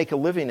tried to make a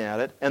living at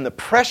it, and the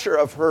pressure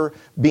of her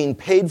being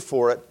paid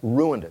for it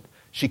ruined it.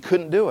 She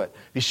couldn't do it.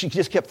 She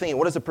just kept thinking,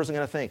 what is the person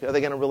going to think? Are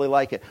they going to really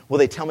like it? Will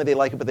they tell me they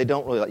like it, but they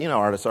don't really like it? You know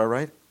how artists are,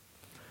 right?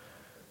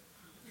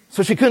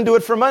 So she couldn't do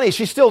it for money.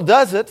 She still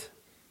does it,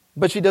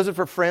 but she does it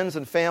for friends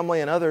and family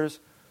and others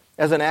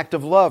as an act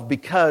of love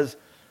because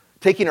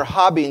taking her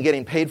hobby and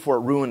getting paid for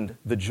it ruined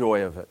the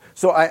joy of it.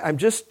 So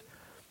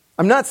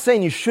I'm not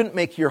saying you shouldn't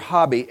make your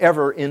hobby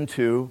ever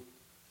into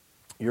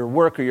your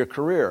work or your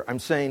career. I'm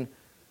saying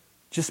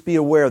just be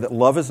aware that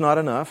love is not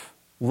enough.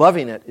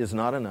 Loving it is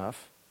not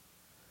enough.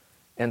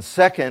 And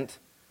second,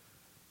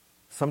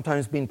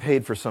 sometimes being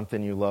paid for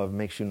something you love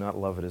makes you not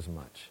love it as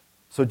much.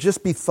 So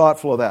just be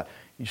thoughtful of that.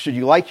 Should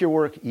you like your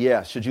work?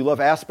 Yes. Should you love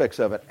aspects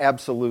of it?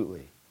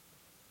 Absolutely.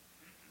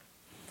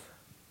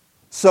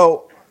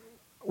 So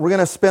we're going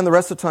to spend the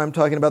rest of the time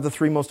talking about the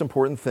 3 most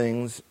important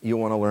things you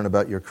want to learn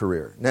about your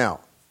career.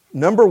 Now,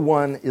 number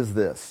 1 is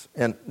this,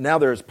 and now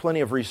there's plenty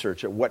of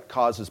research at what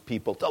causes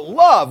people to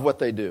love what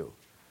they do.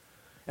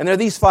 And there are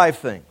these 5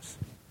 things.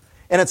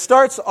 And it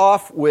starts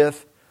off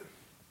with,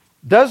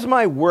 does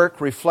my work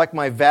reflect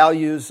my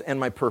values and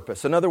my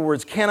purpose? In other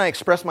words, can I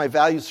express my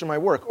values through my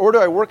work? Or do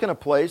I work in a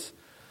place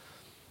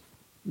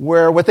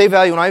where what they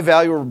value and I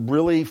value are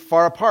really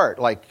far apart?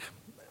 Like,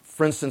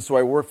 for instance, do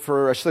I work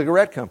for a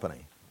cigarette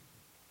company?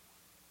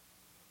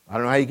 I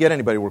don't know how you get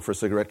anybody to work for a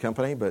cigarette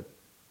company, but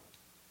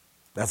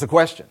that's a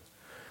question.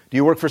 Do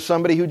you work for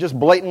somebody who just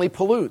blatantly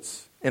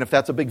pollutes? And if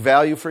that's a big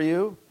value for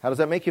you, how does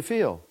that make you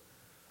feel?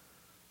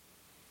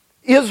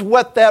 Is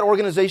what that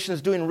organization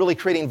is doing really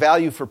creating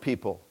value for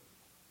people?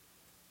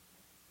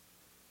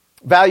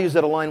 Values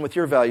that align with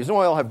your values. No,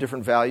 we all have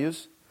different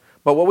values.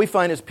 But what we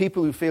find is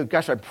people who feel,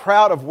 gosh, I'm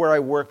proud of where I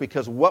work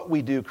because what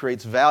we do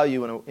creates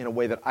value in a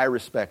way that I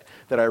respect,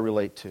 that I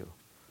relate to.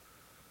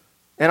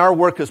 And our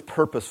work is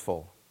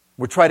purposeful.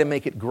 We try to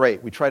make it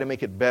great. We try to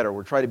make it better.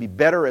 We try to be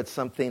better at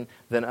something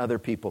than other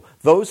people.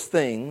 Those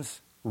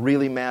things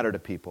really matter to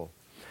people.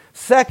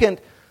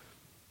 Second,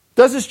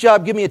 does this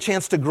job give me a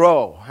chance to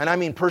grow? And I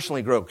mean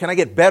personally grow. Can I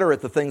get better at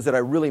the things that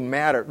really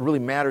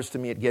matters to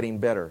me at getting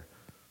better?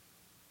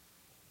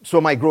 So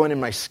am I growing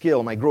in my skill?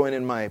 Am I growing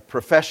in my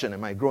profession?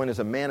 Am I growing as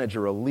a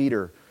manager, a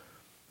leader,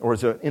 or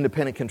as an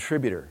independent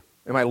contributor?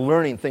 Am I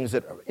learning things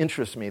that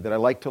interest me, that I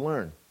like to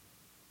learn?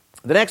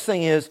 The next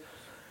thing is,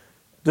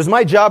 does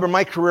my job or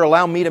my career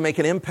allow me to make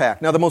an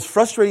impact? Now, the most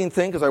frustrating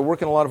thing, because I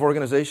work in a lot of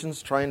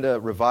organizations trying to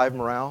revive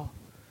morale,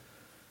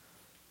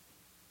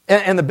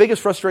 and the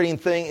biggest frustrating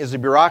thing is the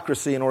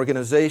bureaucracy in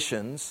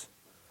organizations.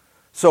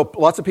 So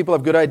lots of people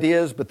have good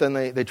ideas, but then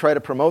they try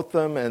to promote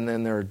them, and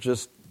then they're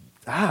just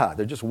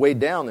weighed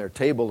down. They're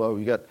tabled. Oh,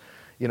 you got,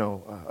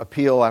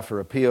 appeal after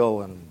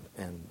appeal,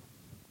 and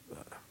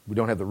we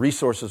don't have the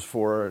resources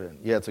for it. And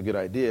yeah, it's a good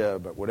idea,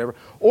 but whatever.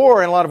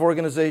 Or in a lot of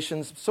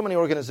organizations, so many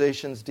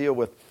organizations deal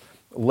with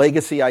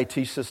legacy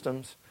IT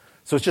systems.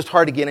 So it's just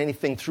hard to get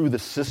anything through the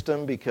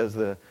system because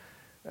the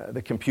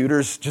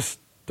computers just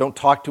don't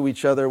talk to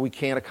each other. We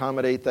can't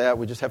accommodate that.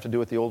 We just have to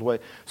do it the old way.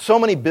 So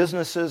many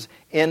businesses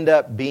end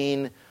up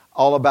being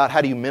all about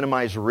how do you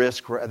minimize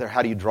risk, rather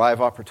how do you drive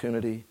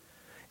opportunity.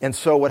 And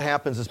so what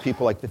happens is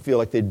people they feel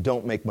like they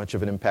don't make much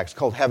of an impact. It's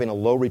called having a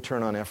low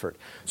return on effort.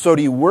 So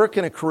do you work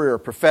in a career, a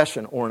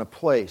profession, or in a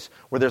place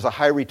where there's a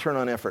high return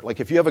on effort? Like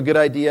if you have a good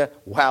idea,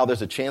 wow,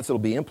 there's a chance it'll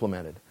be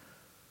implemented.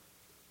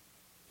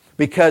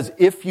 Because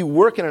if you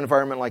work in an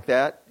environment like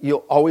that,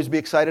 you'll always be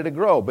excited to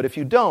grow. But if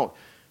you don't,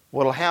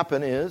 what will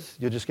happen is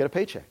you'll just get a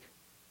paycheck.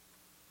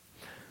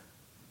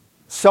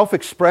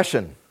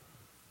 Self-expression.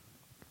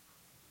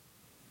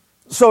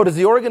 So does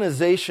the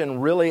organization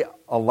really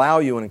allow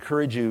you and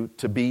encourage you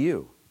to be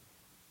you?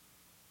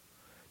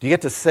 Do you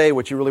get to say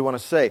what you really want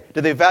to say?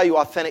 Do they value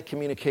authentic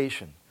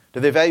communication? Do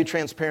they value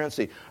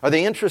transparency? Are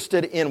they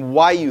interested in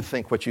why you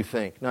think what you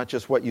think, not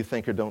just what you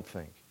think or don't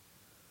think?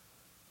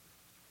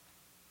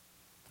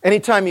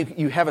 Anytime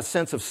you have a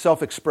sense of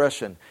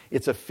self-expression,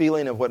 it's a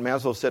feeling of what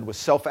Maslow said was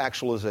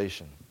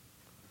self-actualization.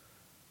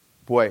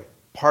 Boy,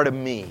 part of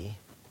me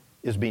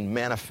is being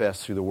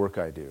manifest through the work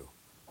I do.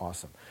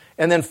 Awesome.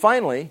 And then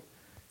finally,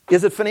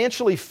 is it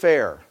financially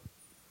fair?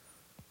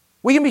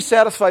 We can be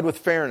satisfied with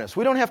fairness.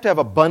 We don't have to have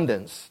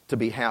abundance to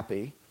be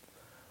happy.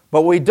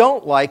 But what we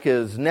don't like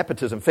is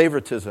nepotism,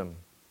 favoritism,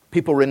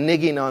 people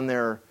reneging on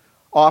their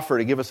offer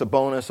to give us a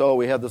bonus. Oh,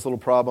 we had this little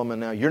problem,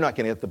 and now you're not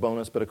going to get the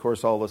bonus, but of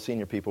course all the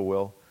senior people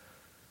will.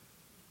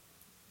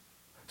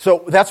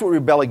 So that's what we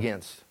rebel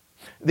against.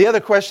 The other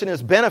question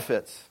is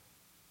benefits.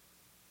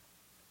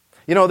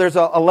 There's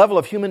a level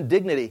of human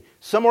dignity.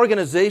 Some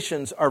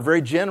organizations are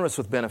very generous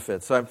with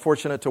benefits. I'm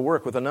fortunate to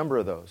work with a number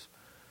of those.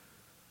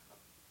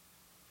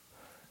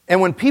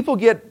 And when people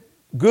get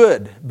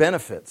good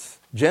benefits,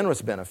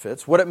 generous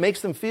benefits, what it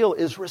makes them feel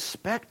is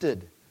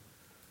respected.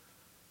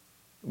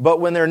 But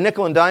when they're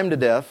nickel and dime to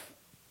death,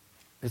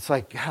 it's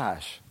like,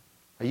 gosh,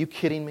 are you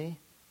kidding me?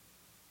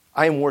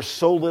 I am worth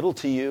so little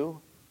to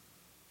you.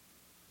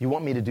 You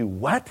want me to do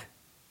what?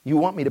 You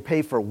want me to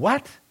pay for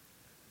what?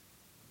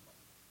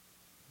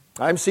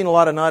 I've seen a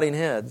lot of nodding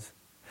heads.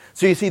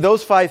 So you see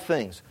those 5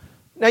 things.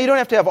 Now you don't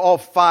have to have all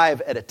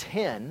 5 at a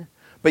 10,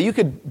 but you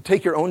could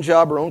take your own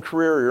job or own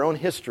career or your own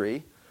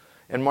history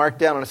and mark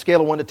down on a scale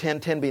of 1 to 10,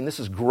 10 being this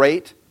is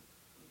great,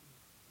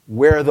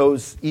 where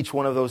each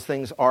one of those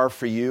things are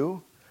for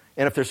you.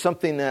 And if there's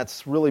something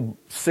that's really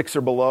 6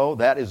 or below,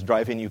 that is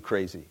driving you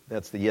crazy.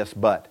 That's the yes,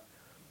 but.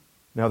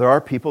 Now there are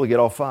people who get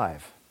all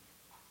 5.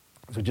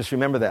 So just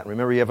remember that.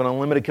 Remember you have an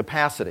unlimited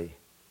capacity.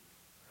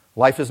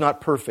 Life is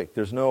not perfect.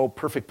 There's no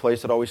perfect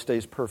place that always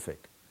stays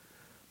perfect.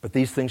 But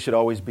these things should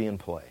always be in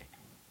play.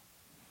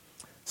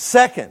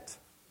 Second,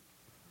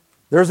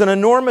 there's an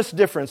enormous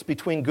difference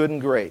between good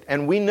and great.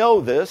 And we know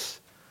this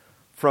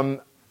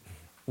from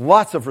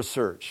lots of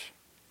research.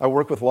 I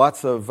work with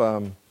lots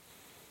of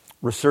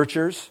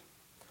researchers.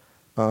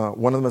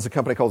 One of them is a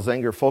company called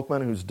Zenger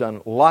Folkman, who's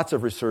done lots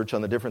of research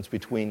on the difference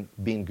between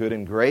being good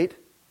and great.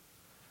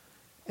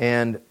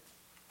 And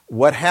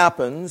what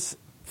happens,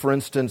 for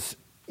instance,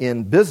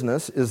 in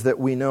business is that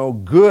we know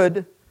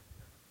good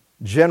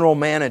general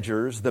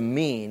managers, the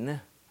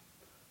mean,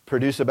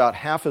 produce about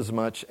half as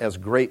much as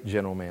great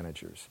general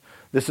managers.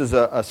 This is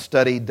a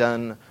study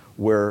done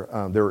where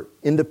there are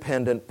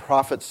independent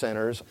profit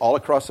centers all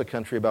across the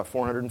country, about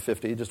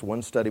 450, just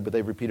one study, but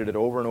they've repeated it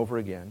over and over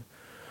again,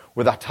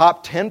 where the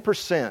top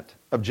 10%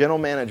 of general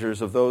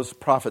managers of those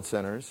profit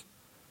centers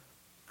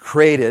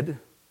created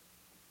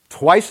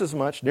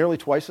nearly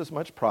twice as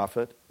much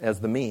profit as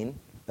the mean.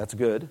 That's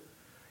good.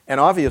 And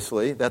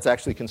obviously, that's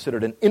actually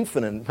considered an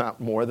infinite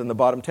amount more than the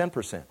bottom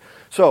 10%.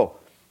 So,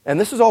 and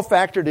this is all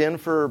factored in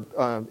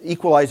for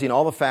equalizing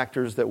all the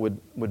factors that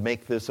would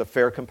make this a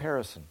fair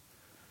comparison.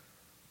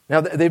 Now,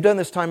 they've done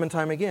this time and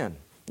time again.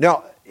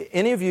 Now,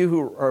 any of you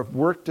who have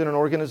worked in an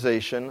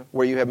organization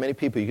where you have many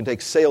people, you can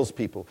take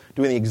salespeople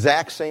doing the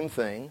exact same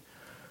thing.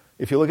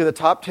 If you look at the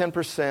top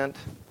 10%,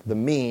 the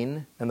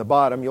mean and the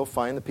bottom, you'll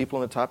find the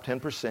people in the top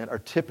 10% are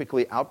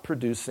typically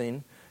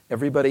outproducing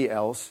everybody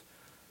else,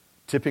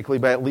 typically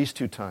by at least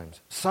 2 times,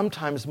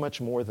 sometimes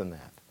much more than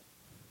that.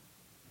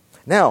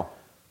 Now,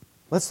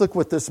 let's look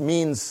what this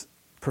means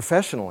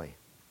professionally.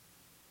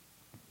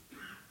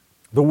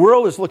 The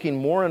world is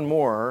looking more and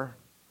more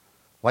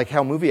like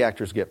how movie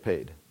actors get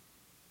paid.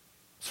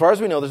 As far as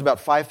we know, there's about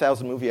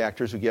 5,000 movie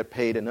actors who get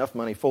paid enough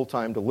money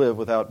full-time to live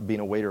without being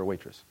a waiter or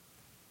waitress.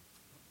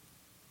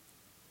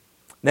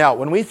 Now,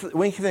 when we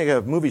think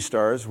of movie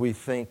stars, we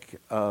think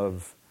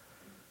of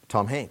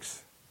Tom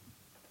Hanks,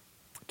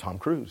 Tom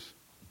Cruise,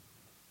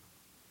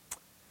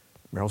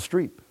 Meryl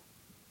Streep.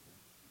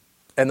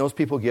 And those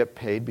people get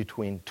paid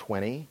between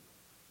 20,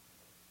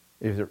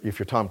 if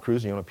you're Tom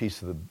Cruise and you own a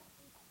piece of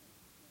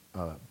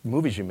the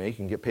movies you make, you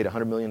can get paid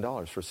 $100 million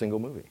for a single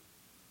movie.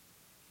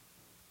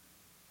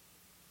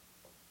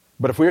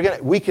 But if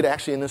we could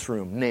actually in this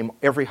room name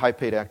every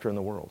high-paid actor in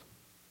the world.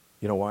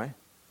 You know why?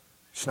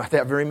 It's not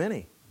that very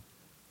many.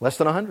 Less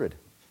than 100.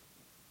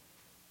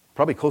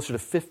 Probably closer to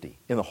 50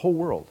 in the whole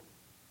world.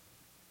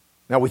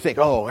 Now we think,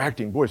 oh,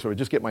 acting, boy, so I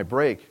just get my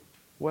break.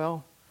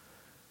 Well,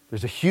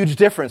 there's a huge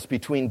difference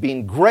between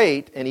being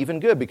great and even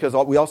good, because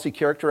we all see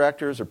character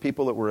actors or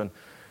people that were in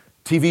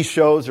TV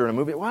shows or in a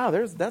movie. Wow,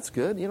 that's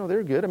good. You know,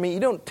 they're good. I mean, you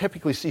don't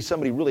typically see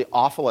somebody really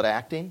awful at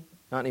acting.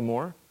 Not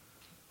anymore.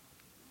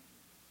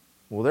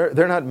 Well,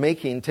 they're not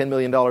making $10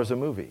 million a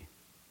movie.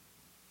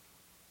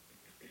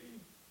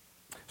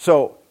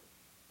 So,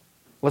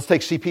 let's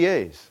take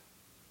CPAs.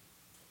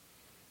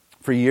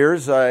 For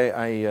years,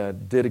 I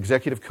did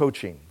executive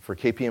coaching for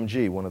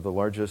KPMG, one of the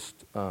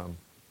largest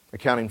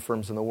accounting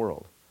firms in the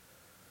world.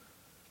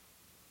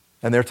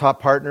 And their top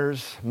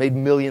partners made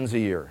millions a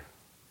year.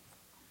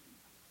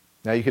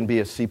 Now you can be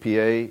a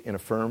CPA in a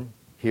firm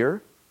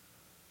here,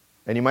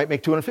 and you might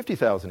make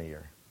 $250,000 a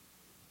year.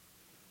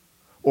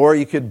 Or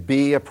you could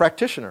be a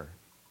practitioner.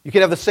 You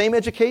could have the same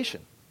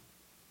education.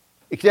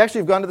 You could actually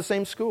have gone to the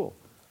same school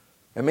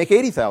and make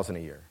 $80,000 a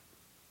year.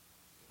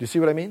 Do you see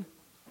what I mean?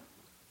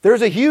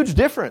 There's a huge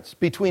difference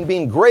between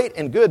being great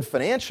and good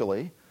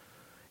financially,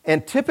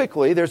 and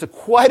typically there's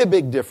quite a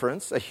big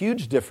difference, a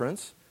huge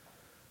difference,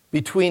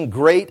 between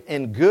great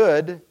and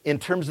good in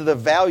terms of the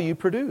value you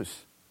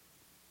produce.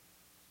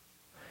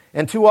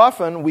 And too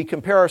often we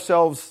compare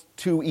ourselves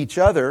to each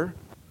other,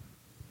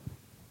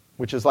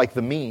 which is like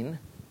the mean.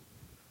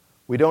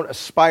 We don't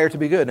aspire to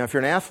be good. Now, if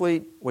you're an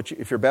athlete,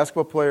 if you're a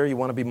basketball player, you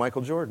want to be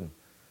Michael Jordan.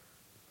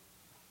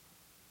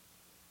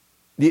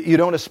 You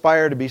don't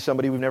aspire to be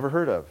somebody we've never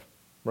heard of,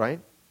 right?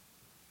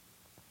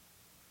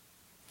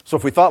 So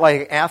if we thought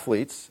like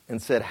athletes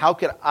and said, how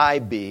could I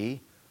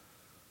be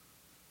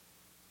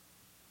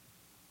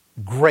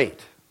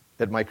great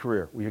at my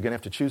career? Well, you're going to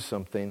have to choose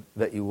something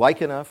that you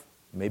like enough,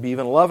 maybe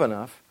even love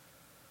enough,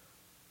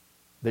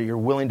 that you're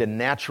willing to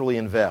naturally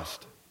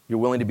invest. You're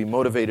willing to be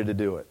motivated to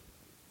do it.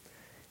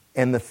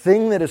 And the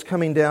thing that is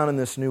coming down in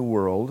this new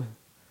world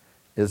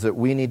is that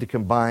we need to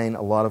combine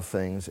a lot of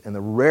things. And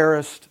the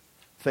rarest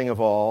thing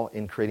of all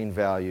in creating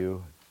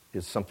value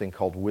is something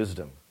called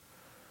wisdom.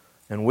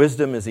 And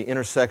wisdom is the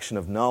intersection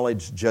of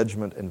knowledge,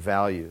 judgment, and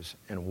values.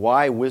 And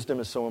why wisdom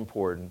is so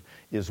important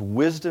is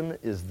wisdom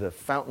is the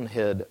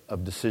fountainhead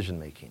of decision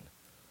making.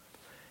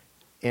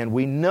 And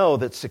we know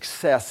that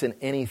success in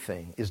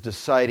anything is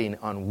deciding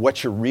on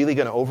what you're really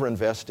going to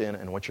overinvest in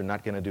and what you're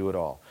not going to do at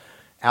all.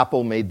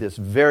 Apple made this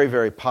very,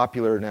 very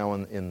popular now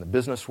in the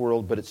business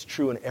world, but it's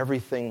true in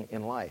everything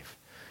in life.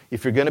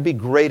 If you're going to be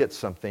great at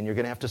something, you're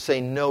going to have to say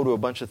no to a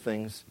bunch of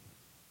things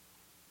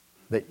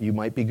that you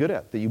might be good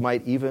at, that you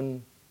might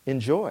even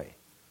enjoy.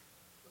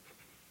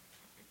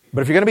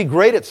 But if you're going to be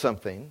great at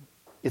something,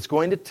 it's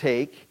going to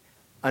take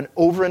an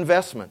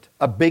overinvestment,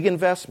 a big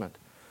investment.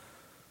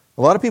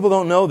 A lot of people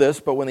don't know this,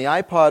 but when the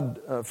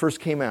iPod first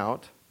came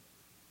out,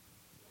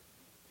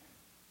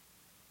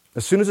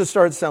 as soon as it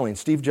started selling,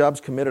 Steve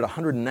Jobs committed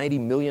 $190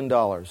 million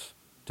to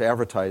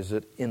advertise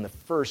it in the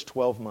first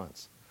 12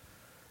 months.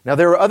 Now,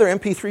 there were other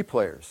MP3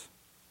 players.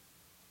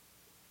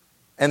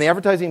 And the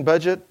advertising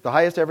budget, the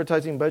highest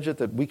advertising budget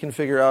that we can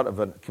figure out of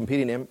a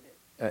competing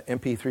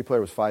MP3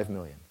 player was $5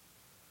 million.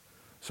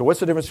 So what's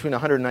the difference between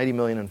 $190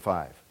 million and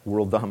 5?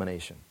 World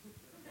domination.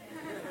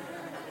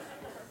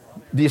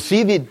 Do you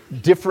see the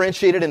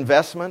differentiated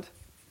investment?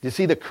 Do you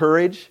see the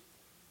courage?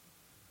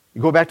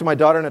 You go back to my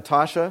daughter,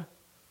 Natasha.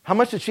 How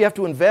much did she have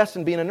to invest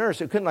in being a nurse?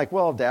 It couldn't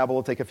I'll dabble,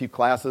 I'll take a few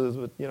classes,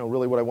 but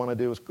really what I want to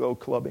do is go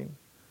clubbing.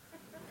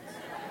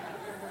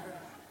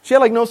 She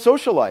had no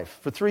social life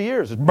for 3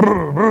 years.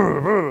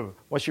 Well,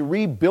 she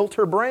rebuilt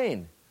her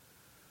brain.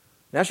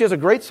 Now she has a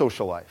great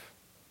social life.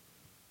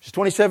 She's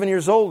 27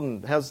 years old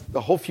and has the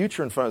whole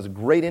future in front of her. Has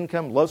a great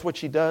income, loves what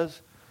she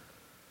does.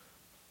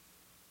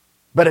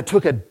 But it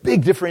took a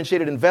big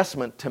differentiated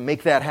investment to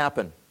make that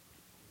happen.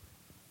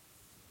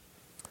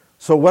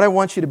 So what I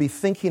want you to be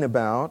thinking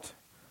about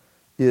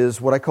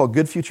is what I call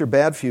good future,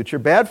 bad future.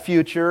 Bad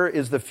future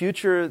is the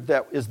future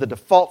that is the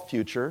default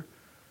future.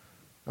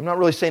 I'm not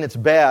really saying it's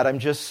bad. I'm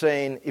just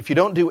saying if you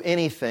don't do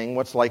anything,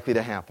 what's likely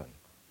to happen?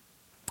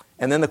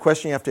 And then the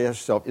question you have to ask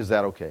yourself, is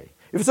that okay?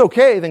 If it's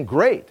okay, then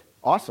great.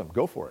 Awesome.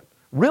 Go for it.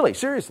 Really,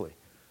 seriously.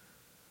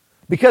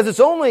 Because it's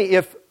only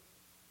if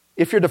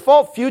your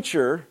default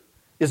future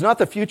is not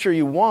the future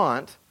you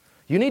want,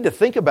 you need to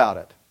think about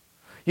it.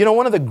 You know,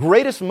 one of the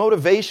greatest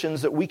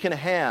motivations that we can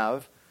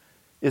have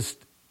is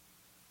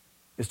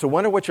to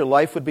wonder what your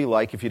life would be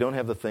like if you don't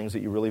have the things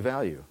that you really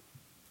value.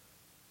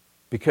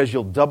 Because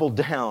you'll double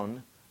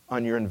down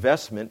on your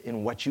investment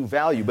in what you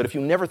value. But if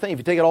you never think, if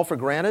you take it all for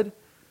granted,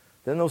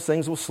 then those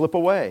things will slip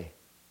away.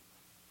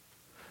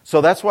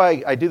 So that's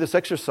why I do this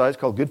exercise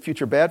called Good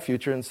Future, Bad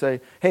Future, and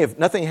say, hey, if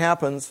nothing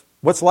happens,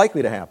 what's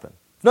likely to happen?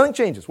 If nothing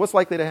changes, what's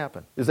likely to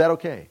happen? Is that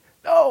okay?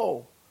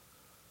 No!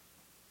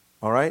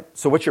 All right?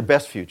 So what's your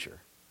best future?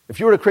 If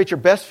you were to create your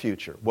best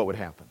future, what would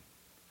happen?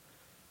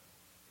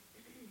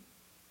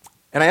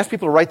 And I ask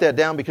people to write that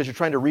down because you're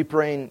trying to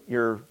retrain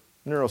your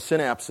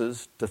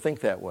neurosynapses to think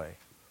that way.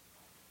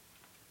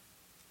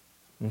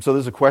 And so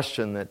there's a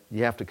question that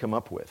you have to come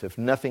up with. If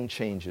nothing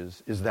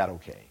changes, is that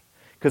okay?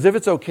 Because if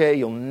it's okay,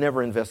 you'll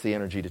never invest the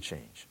energy to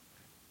change.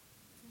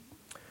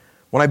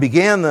 When I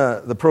began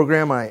the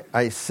program,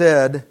 I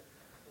said,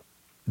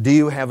 do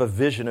you have a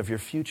vision of your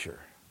future?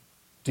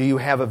 Do you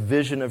have a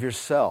vision of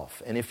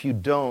yourself? And if you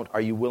don't,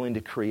 are you willing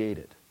to create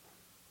it?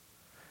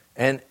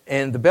 And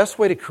the best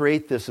way to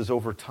create this is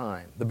over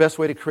time. The best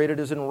way to create it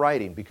is in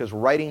writing, because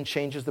writing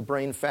changes the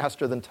brain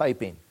faster than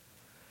typing.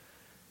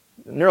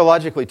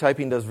 Neurologically,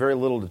 typing does very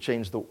little to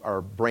change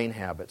our brain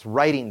habits.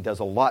 Writing does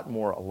a lot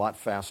more, a lot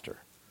faster.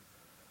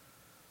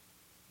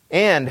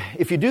 And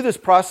if you do this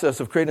process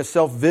of creating a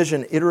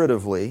self-vision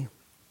iteratively,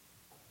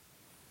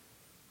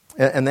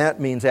 and that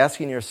means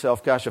asking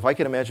yourself, gosh, if I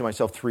could imagine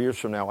myself 3 years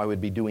from now, I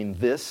would be doing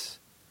this.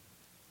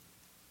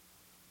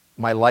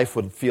 My life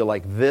would feel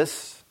like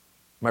this.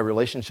 My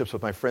relationships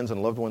with my friends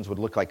and loved ones would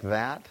look like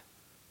that.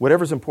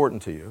 Whatever's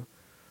important to you.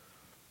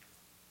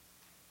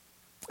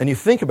 And you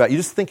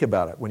just think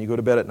about it when you go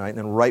to bed at night, and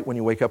then right when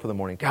you wake up in the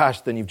morning,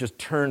 gosh, then you've just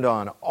turned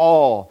on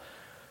all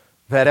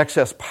that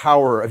excess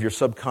power of your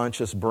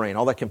subconscious brain,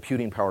 all that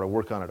computing power to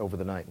work on it over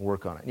the night and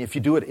work on it. And if you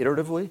do it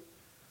iteratively,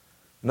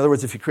 in other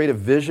words, if you create a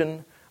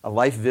vision, a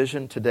life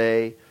vision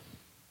today,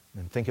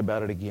 and think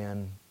about it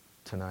again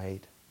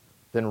tonight,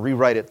 then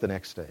rewrite it the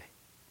next day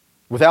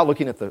without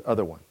looking at the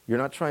other one. You're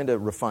not trying to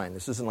refine.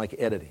 This isn't like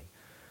editing.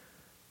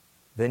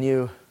 Then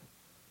you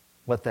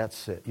let that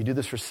sit. You do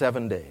this for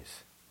 7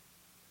 days.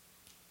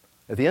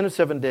 At the end of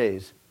 7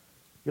 days,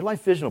 your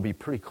life vision will be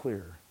pretty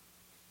clear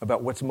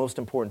about what's most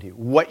important to you,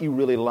 what you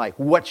really like,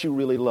 what you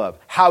really love,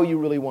 how you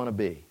really want to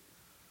be.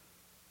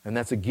 And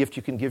that's a gift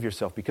you can give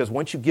yourself, because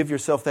once you give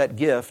yourself that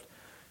gift,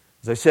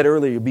 as I said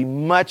earlier, you'll be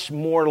much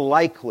more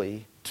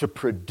likely to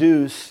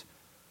produce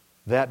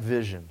that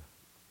vision.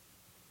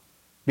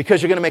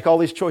 Because you're going to make all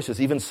these choices,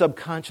 even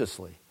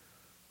subconsciously,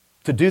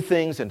 to do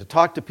things and to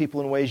talk to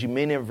people in ways you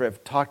may never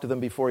have talked to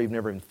them before, you've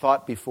never even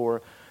thought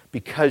before,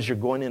 because you're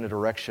going in a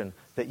direction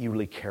that you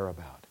really care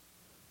about.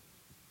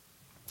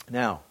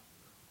 Now,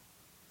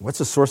 what's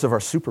the source of our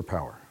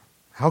superpower?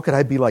 How could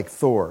I be like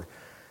Thor?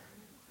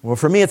 Well,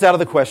 for me, it's out of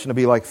the question to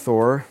be like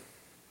Thor.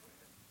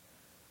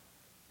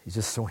 He's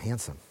just so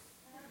handsome.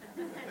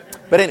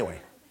 But anyway,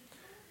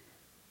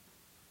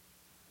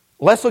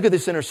 let's look at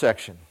this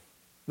intersection.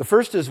 The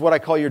first is what I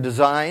call your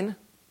design.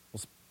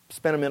 We'll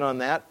spend a minute on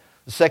that.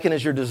 The second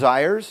is your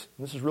desires.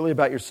 This is really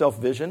about your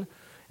self-vision.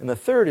 And the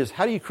third is,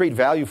 how do you create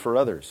value for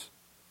others?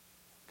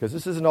 Because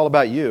this isn't all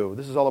about you.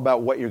 This is all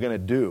about what you're going to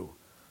do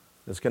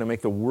that's going to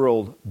make the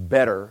world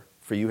better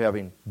for you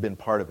having been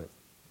part of it.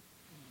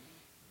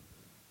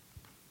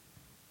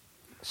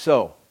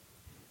 So,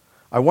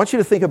 I want you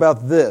to think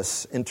about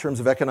this in terms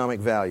of economic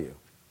value.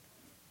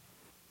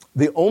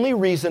 The only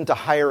reason to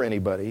hire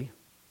anybody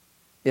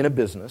in a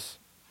business,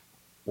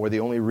 or the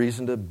only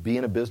reason to be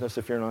in a business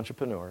if you're an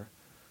entrepreneur,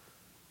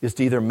 is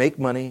to either make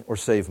money or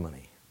save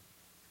money.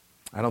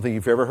 I don't think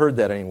you've ever heard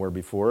that anywhere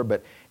before,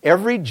 but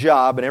every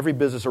job and every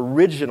business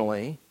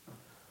originally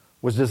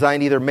was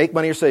designed to either make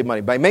money or save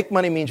money. By make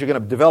money means you're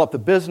going to develop the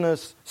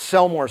business,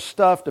 sell more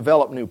stuff,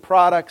 develop new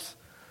products,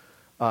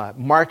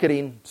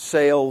 marketing,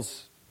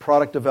 sales,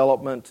 product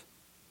development.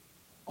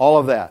 All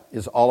of that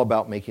is all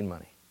about making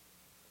money.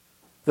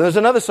 Then there's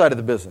another side of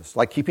the business,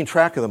 like keeping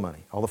track of the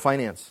money, all the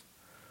finance,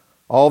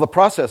 all the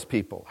process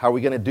people. How are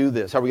we going to do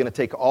this? How are we going to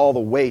take all the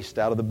waste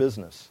out of the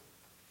business?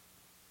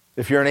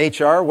 If you're in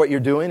HR, what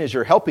you're doing is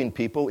you're helping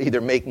people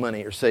either make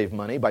money or save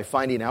money by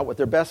finding out what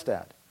they're best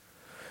at.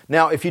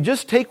 Now, if you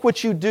just take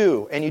what you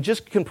do and you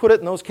just can put it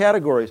in those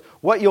categories,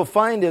 what you'll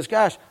find is,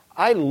 gosh,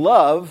 I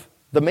love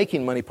the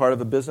making money part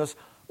of a business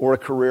or a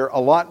career a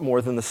lot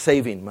more than the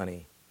saving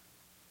money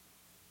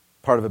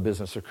part of a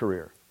business or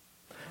career.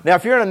 Now,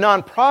 if you're in a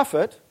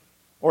nonprofit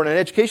or in an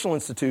educational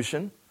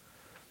institution,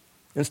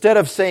 instead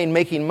of saying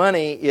making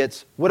money,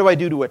 it's what do I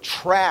do to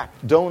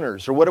attract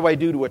donors, or what do I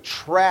do to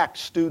attract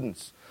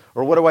students,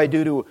 or what do I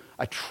do to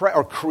attract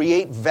or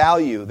create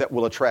value that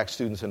will attract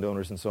students and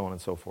donors and so on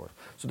and so forth.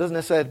 So it doesn't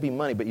necessarily have to be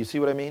money, but you see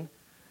what I mean?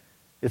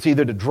 It's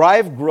either to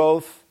drive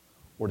growth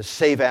or to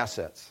save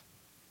assets.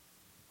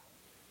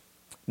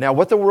 Now,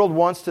 what the world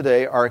wants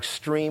today are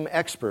extreme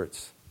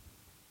experts.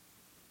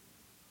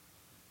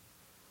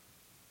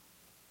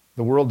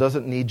 The world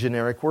doesn't need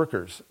generic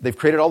workers. They've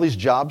created all these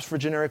jobs for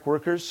generic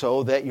workers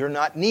so that you're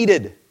not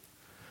needed.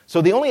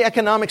 So the only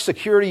economic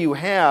security you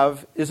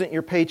have isn't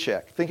your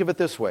paycheck. Think of it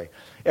this way.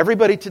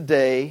 Everybody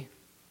today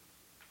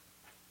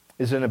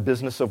is in a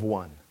business of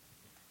one.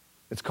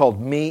 It's called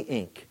Me,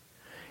 Inc.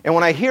 And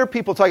when I hear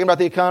people talking about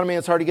the economy,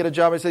 it's hard to get a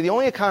job, I say the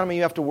only economy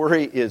you have to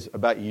worry is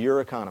about your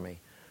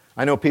economy.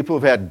 I know people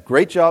who've had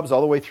great jobs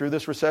all the way through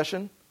this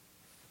recession.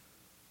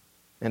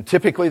 And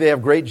typically they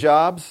have great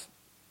jobs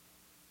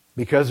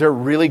because they're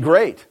really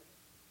great.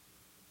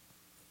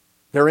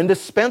 They're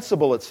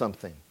indispensable at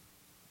something.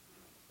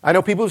 I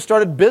know people who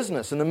started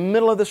business in the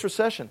middle of this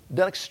recession,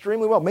 done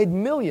extremely well, made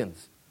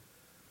millions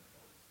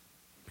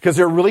because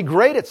they're really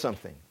great at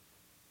something.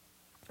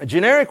 A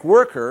generic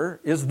worker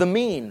is the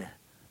mean.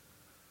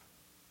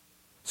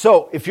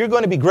 So if you're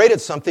going to be great at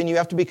something, you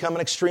have to become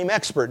an extreme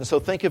expert. And so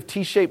think of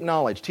T-shaped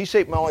knowledge.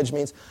 T-shaped knowledge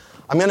means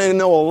I'm going to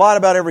know a lot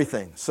about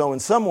everything. So in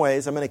some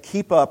ways, I'm going to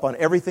keep up on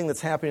everything that's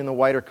happening in the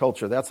wider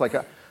culture. That's like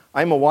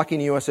I'm a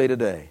walking USA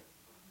Today.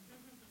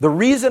 The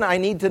reason I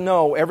need to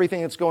know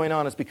everything that's going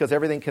on is because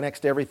everything connects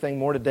to everything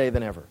more today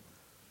than ever.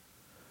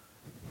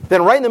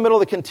 Then right in the middle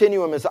of the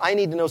continuum is I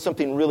need to know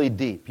something really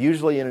deep,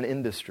 usually in an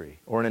industry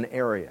or in an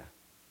area.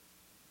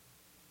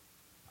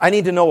 I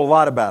need to know a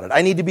lot about it.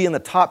 I need to be in the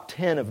top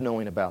 10 of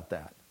knowing about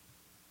that.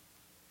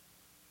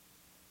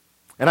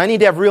 And I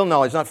need to have real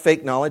knowledge, not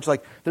fake knowledge.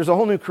 Like there's a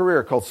whole new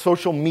career called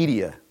social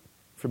media.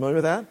 Familiar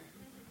with that?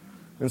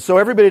 And so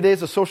everybody today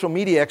is a social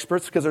media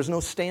experts because there's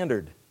no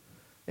standard.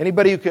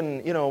 Anybody who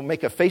can,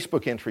 make a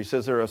Facebook entry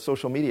says they're a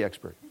social media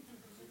expert.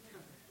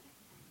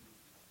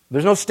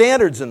 There's no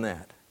standards in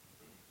that.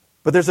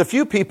 But there's a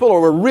few people who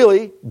are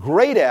really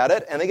great at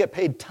it and they get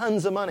paid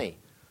tons of money.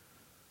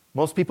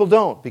 Most people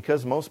don't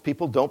because most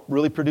people don't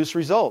really produce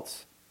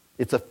results.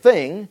 It's a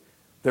thing.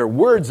 They're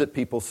words that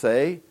people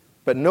say,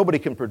 but nobody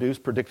can produce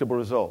predictable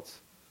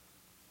results.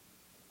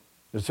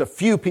 There's a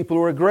few people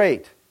who are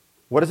great.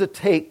 What does it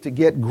take to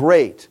get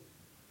great?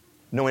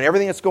 Knowing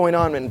everything that's going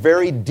on and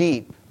very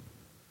deep.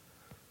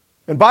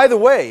 And by the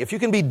way, if you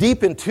can be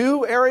deep in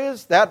two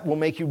areas, that will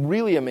make you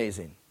really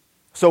amazing.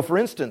 So for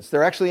instance,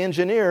 there are actually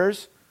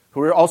engineers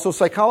who are also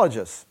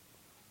psychologists.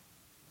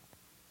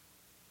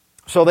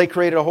 So they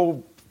created a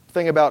whole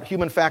thing about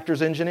human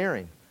factors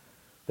engineering.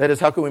 That is,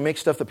 how can we make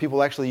stuff that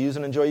people actually use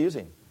and enjoy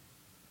using?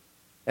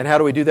 And how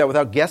do we do that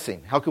without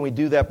guessing? How can we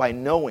do that by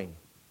knowing?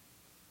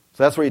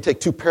 So that's where you take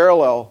two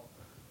parallel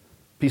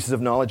pieces of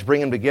knowledge,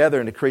 bring them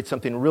together, and to create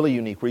something really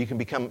unique where you can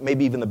become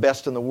maybe even the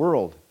best in the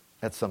world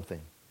at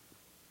something.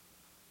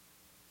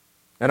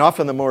 And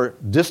often the more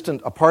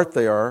distant apart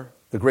they are,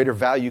 the greater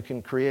value you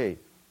can create.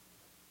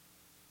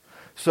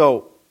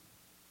 So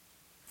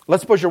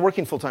let's suppose you're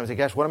working full-time and say,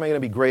 gosh, what am I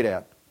going to be great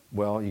at?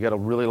 Well, you got to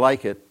really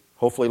like it,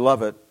 hopefully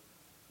love it.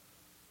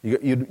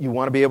 You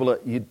want to be able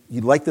to,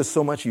 you'd like this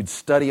so much you'd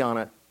study on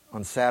it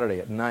on Saturday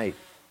at night,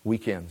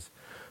 weekends.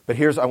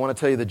 But I want to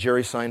tell you the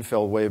Jerry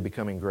Seinfeld way of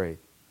becoming great.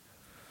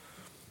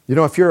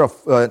 If you're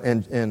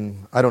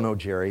and I don't know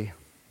Jerry.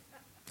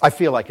 I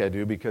feel like I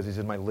do because he's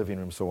in my living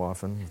room so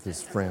often with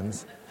his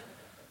friends.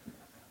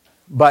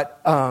 But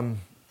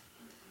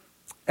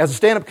as a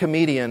stand-up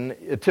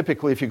comedian,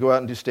 typically if you go out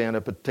and do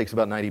stand-up, it takes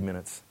about 90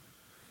 minutes.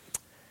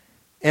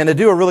 And to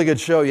do a really good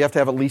show, you have to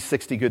have at least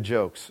 60 good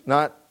jokes.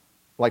 Not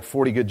like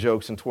 40 good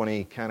jokes and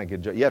 20 kind of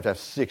good jokes. You have to have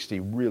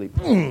 60 really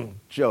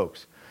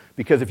jokes.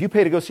 Because if you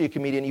pay to go see a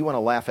comedian, you want to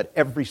laugh at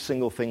every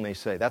single thing they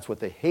say. That's what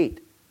they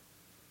hate.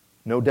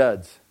 No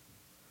duds.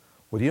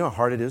 Well, do you know how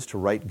hard it is to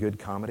write good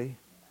comedy?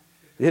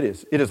 It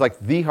is. It is like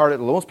the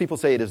hardest. Most people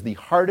say it is the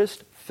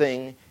hardest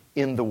thing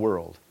in the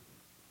world.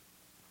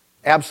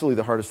 Absolutely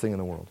the hardest thing in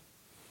the world.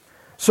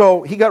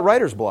 So he got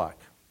writer's block.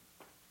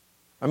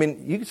 I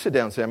mean, you could sit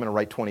down and say, I'm going to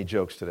write 20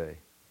 jokes today.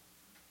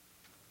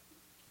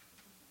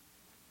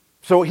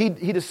 So he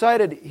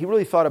decided, he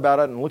really thought about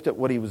it and looked at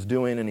what he was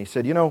doing, and he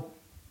said,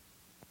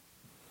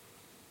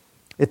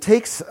 it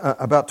takes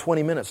about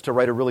 20 minutes to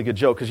write a really good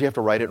joke because you have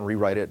to write it and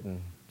rewrite it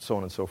and so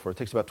on and so forth. It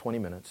takes about 20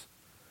 minutes.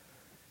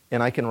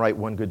 And I can write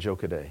one good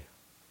joke a day.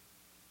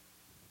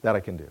 That I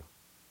can do.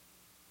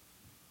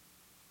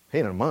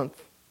 Hey, in a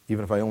month,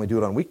 even if I only do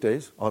it on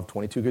weekdays, I'll have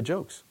 22 good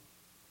jokes.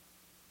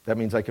 That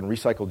means I can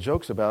recycle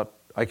jokes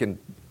I can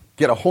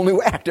get a whole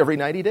new act every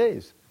 90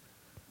 days.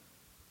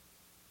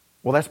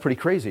 Well, that's pretty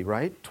crazy,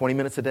 right? 20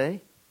 minutes a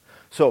day?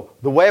 So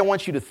the way I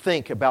want you to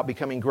think about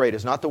becoming great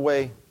is not the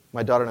way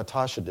my daughter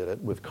Natasha did it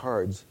with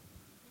cards.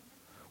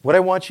 What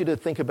I want you to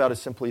think about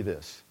is simply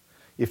this.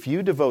 If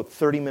you devote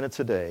 30 minutes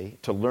a day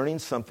to learning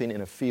something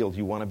in a field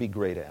you want to be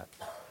great at,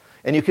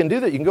 and you can do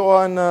that, you can go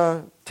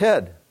on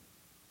TED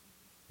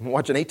and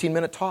watch an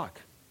 18-minute talk.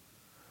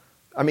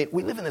 I mean,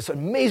 we live in this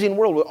amazing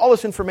world with all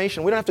this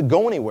information. We don't have to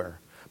go anywhere.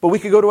 But we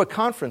could go to a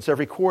conference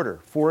every quarter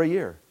for a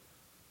year.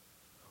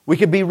 We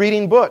could be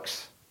reading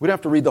books. We don't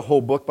have to read the whole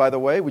book, by the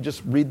way. We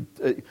just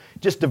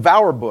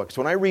devour books.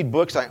 When I read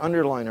books, I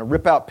underline, I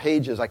rip out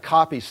pages, I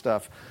copy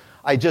stuff.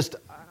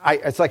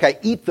 it's like I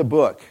eat the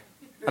book.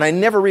 And I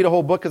never read a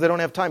whole book because I don't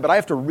have time, but I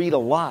have to read a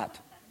lot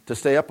to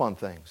stay up on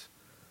things.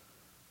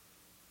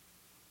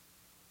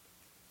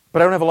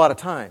 But I don't have a lot of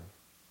time.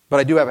 But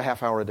I do have a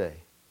half hour a day.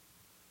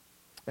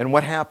 And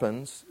what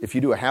happens if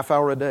you do a half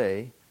hour a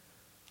day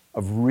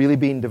of really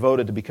being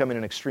devoted to becoming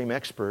an extreme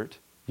expert,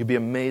 you'll be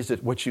amazed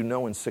at what you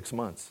know in 6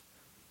 months.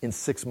 In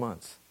 6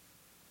 months.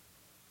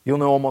 You'll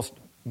know almost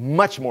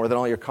much more than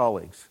all your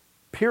colleagues.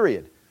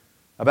 Period.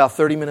 About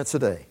 30 minutes a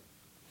day.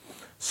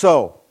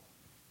 So,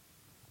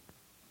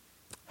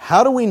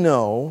 how do we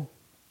know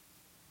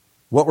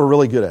what we're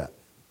really good at?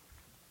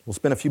 We'll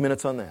spend a few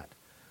minutes on that.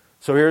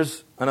 So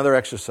here's another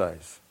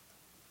exercise.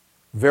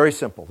 Very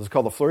simple. This is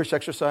called the flourish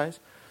exercise.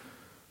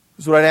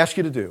 This is what I'd ask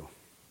you to do.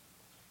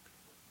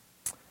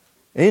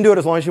 And you can do it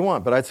as long as you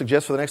want, but I'd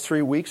suggest for the next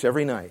 3 weeks,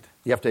 every night,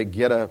 you have to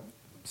get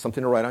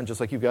something to write on, just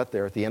like you've got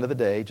there. At the end of the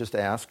day, just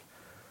ask,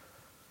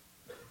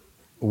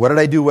 what did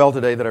I do well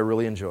today that I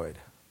really enjoyed?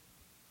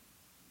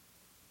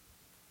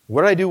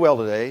 What did I do well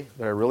today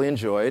that I really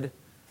enjoyed?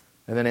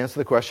 And then answer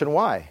the question,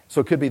 why?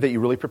 So it could be that you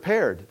really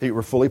prepared, that you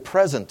were fully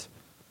present,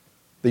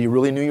 that you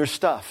really knew your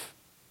stuff.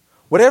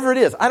 Whatever it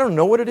is, I don't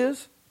know what it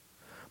is,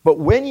 but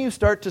when you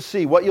start to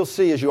see, what you'll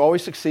see is you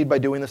always succeed by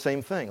doing the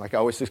same thing. Like I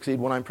always succeed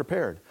when I'm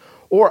prepared.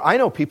 Or I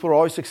know people who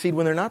always succeed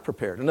when they're not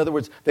prepared. In other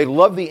words, they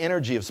love the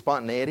energy of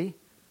spontaneity.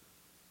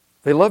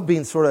 They love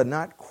being sort of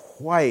not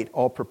quite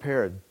all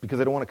prepared because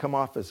they don't want to come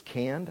off as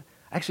canned.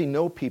 I actually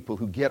know people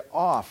who get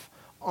off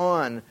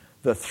on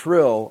the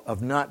thrill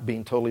of not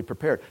being totally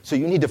prepared. So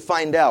you need to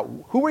find out,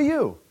 who are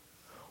you?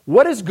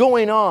 What is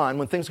going on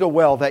when things go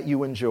well that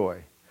you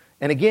enjoy?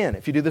 And again,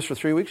 if you do this for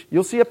 3 weeks,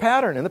 you'll see a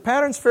pattern. And the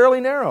pattern's fairly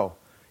narrow.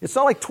 It's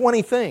not like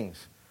 20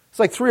 things. It's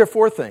like 3 or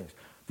 4 things.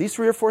 These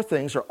 3 or 4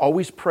 things are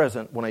always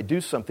present when I do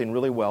something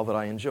really well that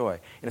I enjoy.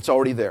 And it's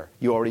already there.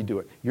 You already do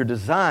it. You're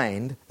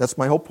designed, that's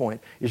my whole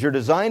point, is you're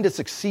designed to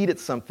succeed at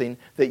something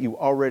that you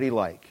already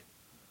like.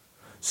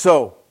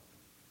 So,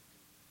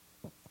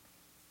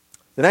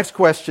 the next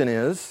question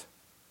is,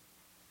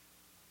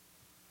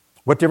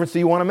 what difference do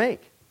you want to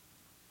make?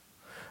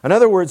 In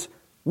other words,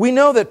 we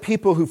know that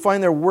people who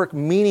find their work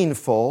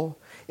meaningful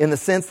in the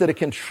sense that it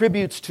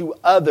contributes to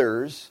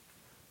others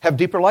have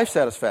deeper life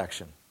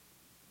satisfaction.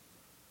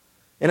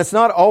 And it's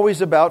not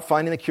always about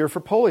finding the cure for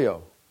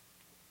polio.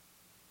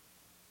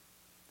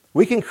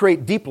 We can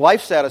create deep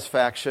life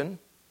satisfaction.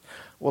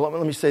 Well,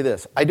 let me say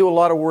this. I do a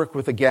lot of work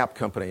with the Gap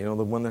company, you know,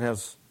 the one that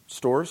has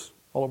stores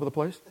all over the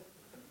place.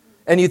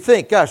 And you'd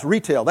think, gosh,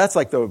 retail, that's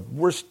like the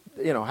worst,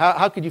 you know,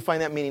 how could you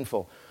find that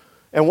meaningful?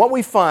 And what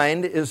we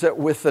find is that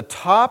with the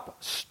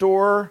top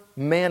store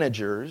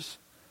managers,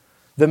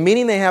 the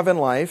meaning they have in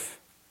life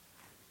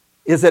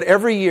is that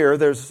every year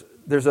there's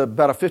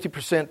about a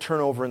 50%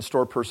 turnover in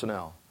store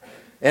personnel.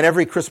 And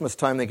every Christmas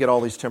time they get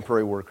all these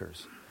temporary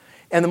workers.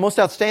 And the most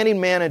outstanding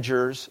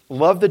managers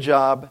love the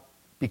job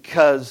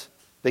because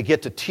they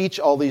get to teach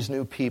all these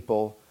new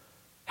people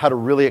how to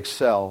really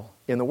excel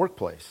in the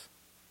workplace.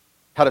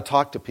 How to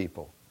talk to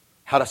people,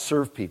 how to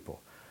serve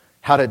people,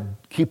 how to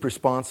keep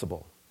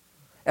responsible.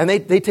 And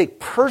they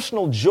take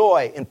personal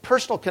joy and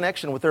personal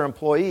connection with their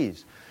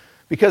employees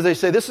because they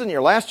say, this isn't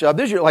your last job,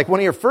 this is like one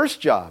of your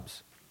first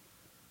jobs.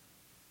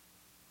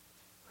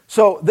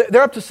 So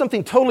they're up to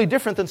something totally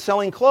different than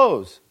selling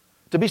clothes.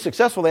 To be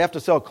successful, they have to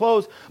sell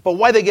clothes, but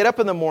why they get up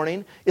in the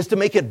morning is to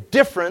make a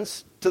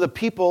difference to the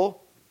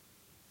people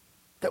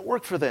that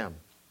work for them.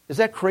 Is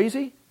that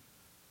crazy?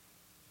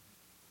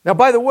 Now,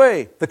 by the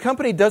way, the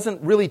company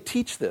doesn't really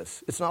teach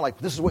this. It's not like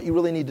this is what you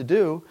really need to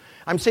do.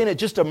 I'm saying it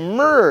just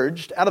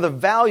emerged out of the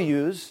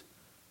values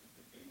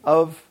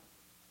of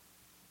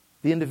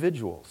the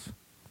individuals.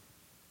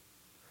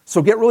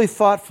 So get really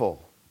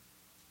thoughtful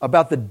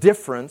about the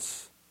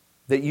difference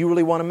that you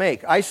really want to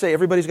make. I say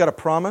everybody's got a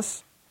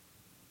promise.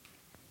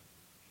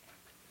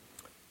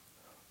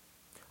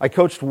 I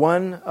coached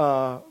one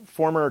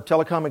former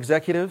telecom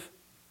executive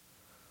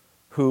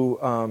who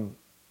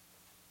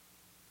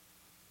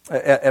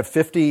at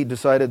 50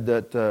 decided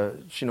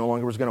that she no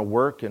longer was going to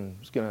work and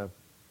was going to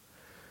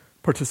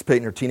participate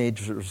in her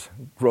teenager's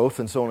growth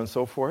and so on and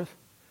so forth.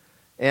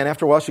 And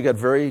after a while she got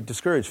very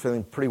discouraged,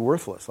 feeling pretty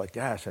worthless. Like,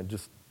 gosh,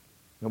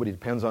 nobody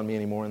depends on me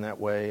anymore in that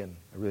way, and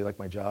I really like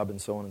my job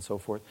and so on and so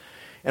forth.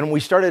 And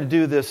we started to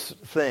do this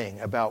thing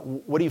about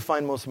what do you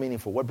find most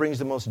meaningful? What brings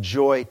the most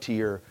joy to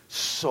your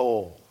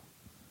soul?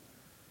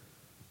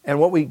 And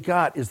what we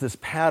got is this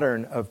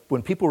pattern of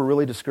when people were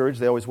really discouraged,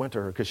 they always went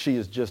to her because she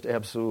is just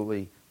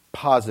absolutely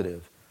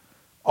positive,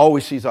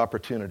 always sees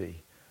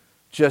opportunity,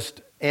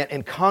 just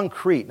and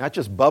concrete, not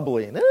just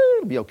bubbly and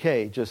it'll be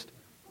okay. Just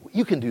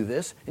you can do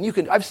this, and you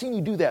can. I've seen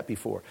you do that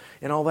before,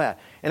 and all that.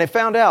 And I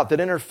found out that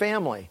in her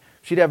family,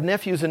 she'd have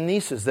nephews and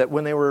nieces that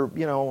when they were,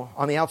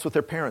 on the outs with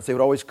their parents, they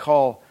would always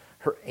call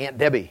her Aunt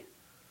Debbie,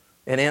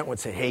 and Aunt would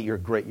say, "Hey, you're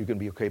great, you're going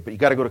to be okay, but you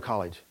got to go to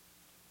college.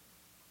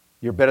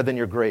 You're better than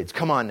your grades.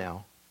 Come on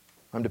now,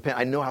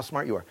 I know how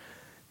smart you are."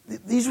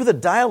 These were the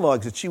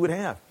dialogues that she would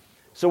have.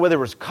 So whether it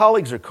was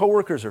colleagues or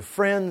coworkers or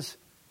friends,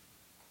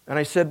 and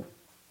I said,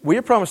 well,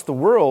 your promise to the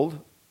world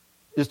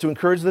is to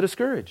encourage the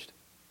discouraged.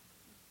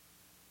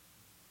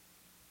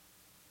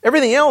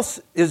 Everything else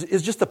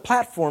is just a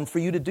platform for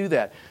you to do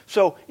that.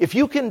 So if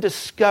you can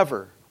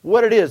discover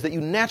what it is that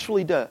you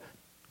naturally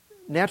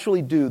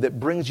do that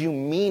brings you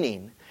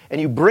meaning, and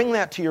you bring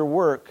that to your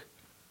work,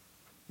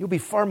 you'll be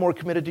far more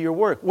committed to your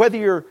work. Whether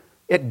you're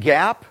at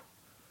Gap,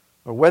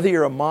 or whether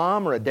you're a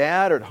mom or a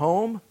dad or at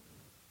home,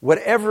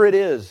 whatever it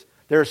is,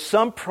 there's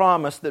some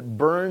promise that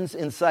burns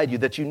inside you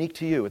that's unique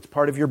to you. It's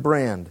part of your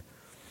brand.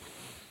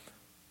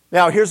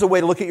 Now, here's a way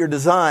to look at your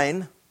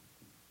design.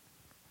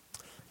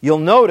 You'll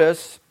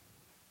notice,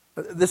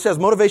 this has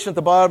motivation at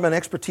the bottom and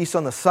expertise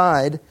on the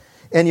side,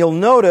 and you'll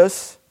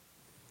notice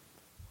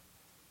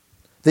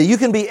that you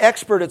can be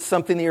expert at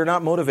something that you're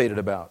not motivated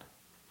about.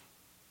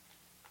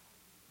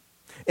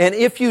 And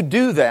if you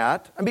do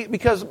that,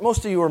 because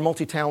most of you are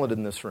multi-talented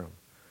in this room.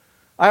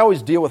 I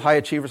always deal with high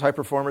achievers, high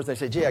performers. They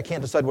say, gee, I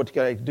can't decide what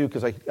to do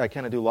because I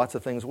kind of do lots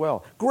of things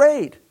well.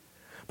 Great.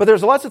 But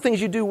there's lots of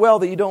things you do well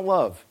that you don't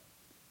love.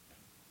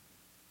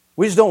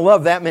 We just don't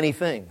love that many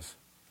things.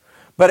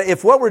 But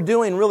if what we're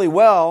doing really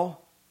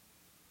well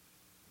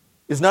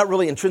is not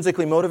really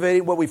intrinsically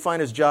motivating, what we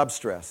find is job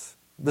stress.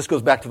 This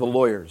goes back to the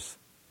lawyers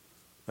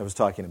I was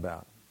talking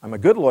about. I'm a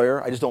good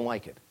lawyer, I just don't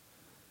like it.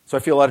 So I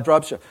feel a lot of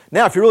job stress.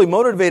 Now, if you're really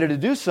motivated to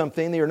do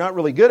something that you're not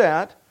really good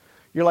at,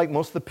 you're like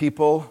most of the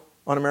people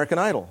on American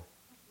Idol.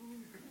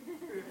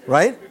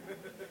 Right?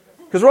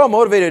 Because we're all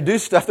motivated to do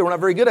stuff that we're not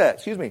very good at.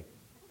 Excuse me.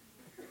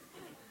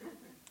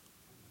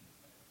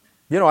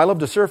 You know, I love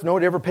to surf. No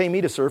one would ever pay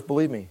me to surf,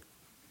 believe me.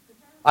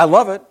 I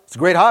love it. It's a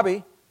great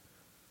hobby.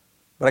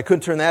 But I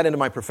couldn't turn that into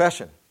my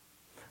profession.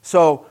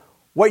 So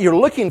what you're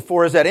looking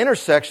for is that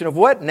intersection of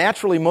what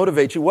naturally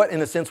motivates you. What,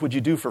 in a sense, would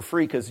you do for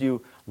free because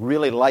you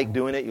really like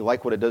doing it. You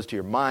like what it does to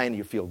your mind.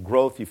 You feel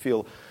growth. You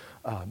feel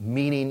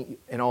meaning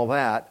and all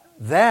that.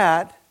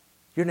 That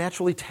you're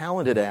naturally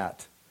talented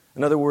at.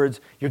 In other words,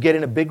 you're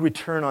getting a big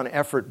return on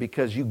effort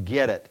because you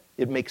get it.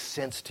 It makes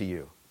sense to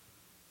you.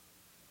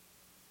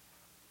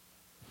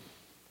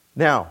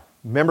 Now,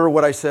 remember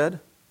what I said?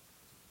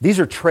 These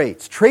are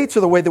traits. Traits are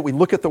the way that we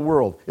look at the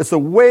world. It's the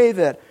way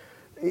that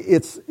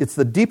it's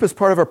the deepest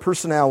part of our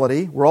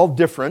personality. We're all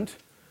different.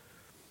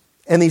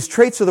 And these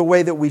traits are the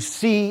way that we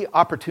see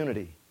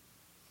opportunity.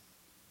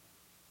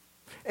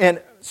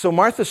 And so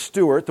Martha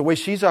Stewart, the way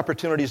she's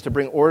opportunity is to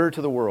bring order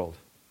to the world.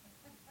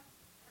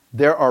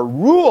 There are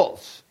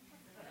rules.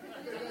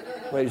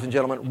 Ladies and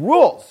gentlemen,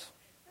 rules.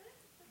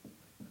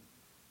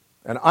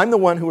 And I'm the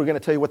one who are going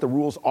to tell you what the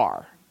rules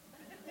are.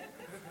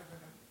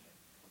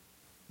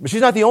 But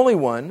she's not the only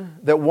one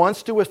that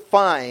wants to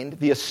find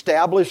the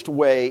established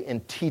way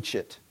and teach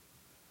it.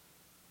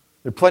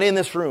 There are plenty in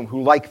this room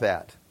who like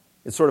that.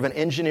 It's sort of an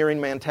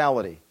engineering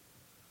mentality.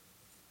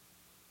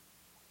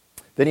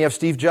 Then you have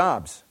Steve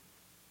Jobs.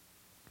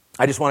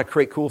 I just want to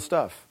create cool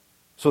stuff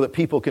so that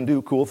people can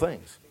do cool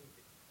things.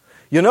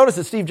 You'll notice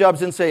that Steve Jobs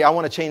didn't say, I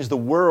want to change the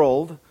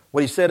world.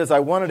 What he said is,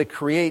 I wanted to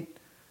create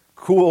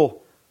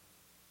cool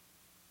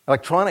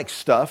electronic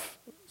stuff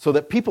so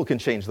that people can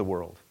change the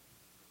world.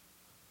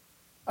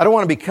 I don't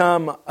want to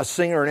become a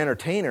singer and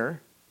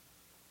entertainer.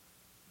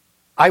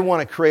 I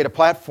want to create a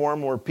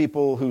platform where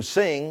people who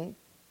sing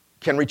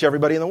can reach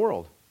everybody in the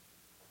world.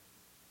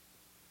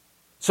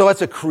 So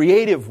that's a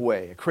creative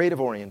way, a creative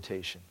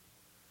orientation.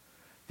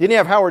 Then you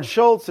have Howard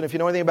Schultz, and if you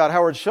know anything about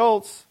Howard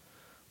Schultz,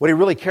 what he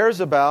really cares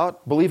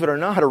about, believe it or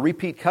not, are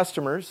repeat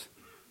customers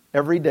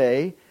every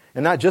day,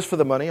 and not just for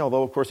the money,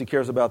 although of course he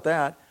cares about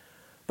that,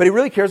 but he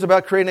really cares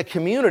about creating a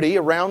community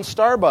around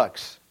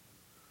Starbucks.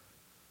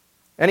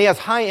 And he has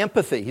high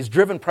empathy. He's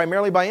driven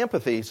primarily by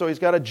empathy. So he's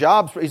got a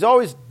job. He's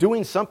always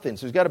doing something.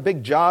 So he's got a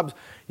big job.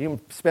 You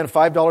can spend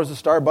 $5 at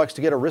Starbucks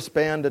to get a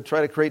wristband to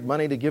try to create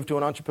money to give to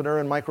an entrepreneur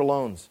in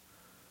microloans.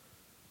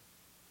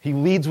 He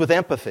leads with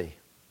empathy.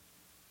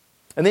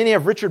 And then you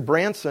have Richard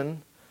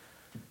Branson,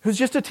 who's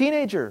just a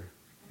teenager.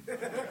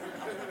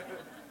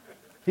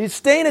 He's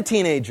staying a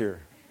teenager.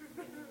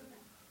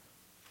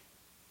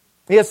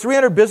 He has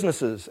 300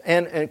 businesses.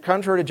 And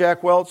contrary to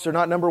Jack Welch, they're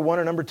not number one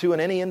or number two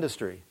in any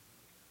industry.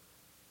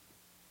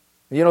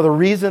 You know, the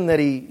reason that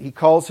he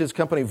calls his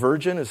company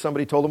Virgin is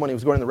somebody told him when he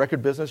was going in the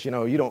record business, you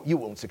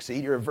won't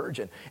succeed, you're a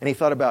virgin. And he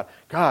thought about,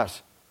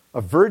 gosh,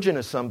 a virgin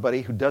is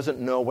somebody who doesn't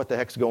know what the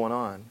heck's going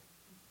on.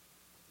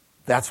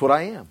 That's what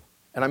I am.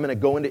 And I'm going to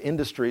go into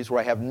industries where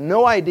I have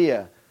no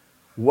idea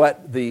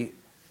what the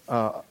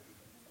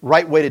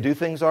right way to do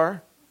things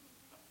are,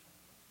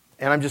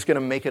 and I'm just going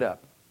to make it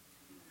up.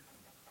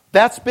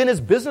 That's been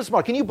his business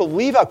model. Can you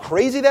believe how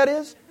crazy that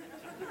is?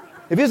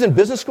 If he was in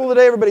business school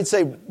today, everybody'd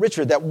say,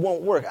 Richard, that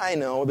won't work. I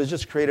know, it was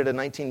just created a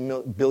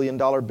 $19 billion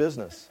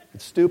business.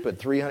 It's stupid.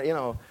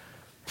 300,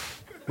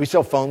 we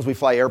sell phones, we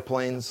fly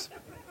airplanes.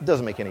 It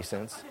doesn't make any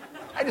sense.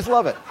 I just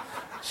love it.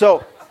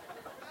 So,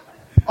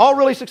 all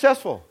really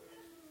successful.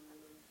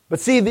 But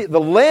see, the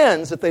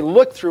lens that they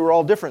look through are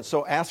all different.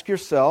 So ask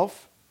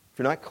yourself, if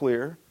you're not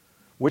clear,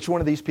 which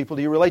one of these people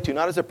do you relate to?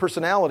 Not as their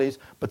personalities,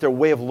 but their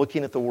way of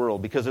looking at the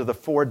world. Because they're the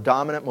four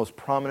dominant, most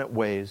prominent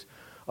ways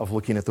of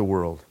looking at the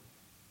world.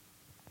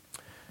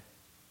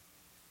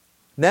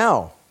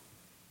 Now,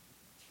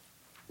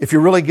 if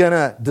you're really going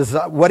to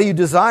desire, what do you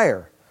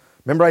desire?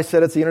 Remember I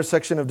said it's the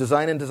intersection of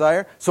design and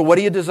desire? So what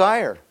do you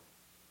desire?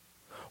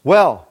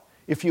 Well,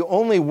 if you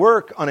only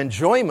work on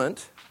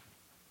enjoyment,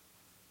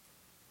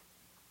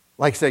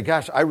 like say,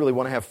 gosh, I really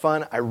want to have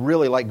fun. I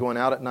really like going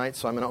out at night,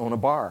 so I'm going to own a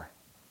bar.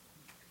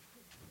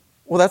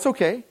 Well, that's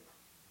okay.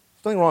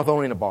 There's nothing wrong with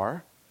owning a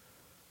bar.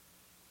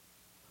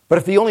 But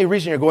if the only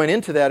reason you're going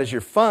into that is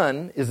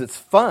it's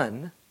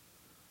fun,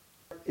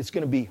 it's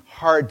going to be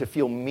hard to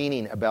feel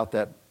meaning about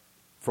that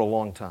for a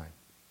long time.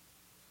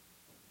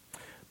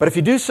 But if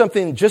you do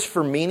something just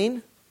for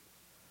meaning,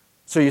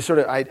 so you sort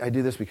of, I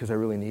do this because I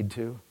really need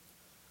to.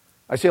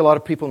 I see a lot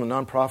of people in the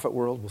nonprofit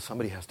world, well,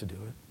 somebody has to do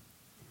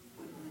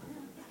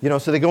it.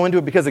 So they go into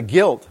it because of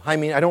guilt. I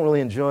mean, I don't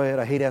really enjoy it.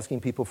 I hate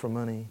asking people for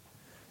money.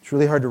 It's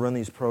really hard to run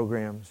these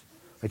programs.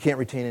 I can't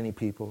retain any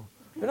people.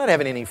 They're not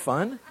having any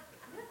fun.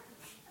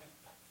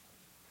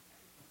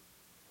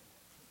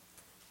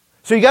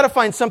 So you got to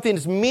find something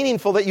that's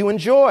meaningful that you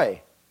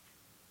enjoy,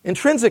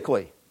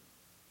 intrinsically.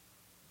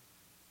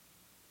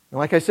 And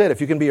like I said, if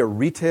you can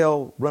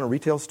run a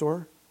retail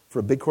store for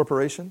a big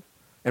corporation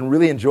and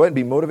really enjoy it and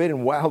be motivated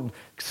and wild,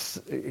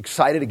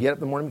 excited to get up in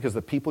the morning because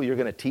the people you're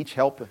going to teach,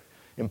 help,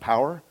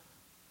 empower,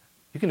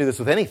 you can do this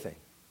with anything.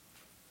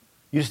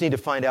 You just need to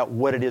find out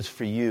what it is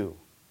for you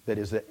that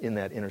is in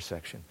that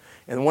intersection.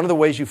 And one of the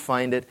ways you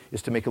find it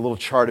is to make a little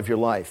chart of your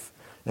life.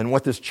 And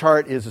what this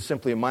chart is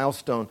simply a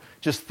milestone.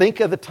 Just think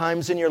of the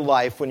times in your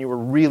life when you were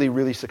really,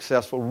 really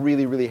successful,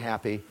 really, really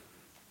happy.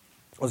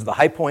 Those are the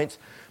high points,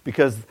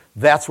 because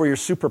that's where your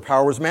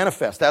superpower was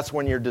manifest. That's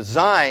when your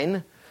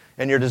design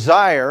and your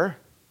desire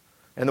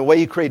and the way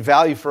you create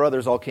value for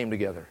others all came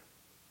together.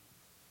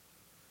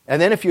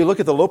 And then if you look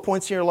at the low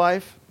points in your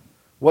life,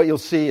 what you'll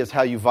see is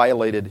how you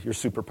violated your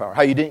superpower,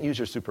 how you didn't use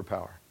your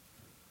superpower.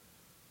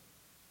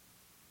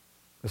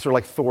 It's sort of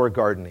like Thor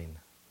gardening.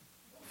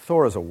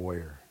 Thor is a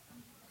warrior.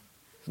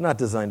 He's not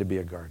designed to be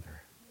a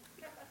gardener.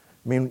 I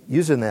mean,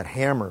 using that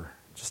hammer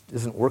just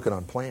isn't working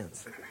on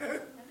plants.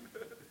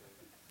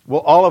 Well,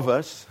 all of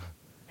us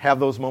have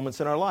those moments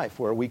in our life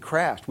where we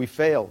crashed, we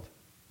failed,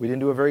 we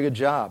didn't do a very good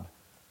job.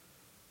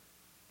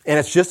 And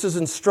it's just as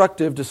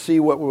instructive to see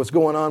what was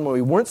going on when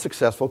we weren't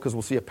successful, because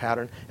we'll see a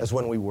pattern, as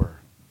when we were.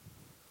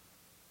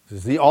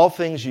 All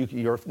things,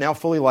 you're now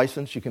fully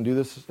licensed, you can do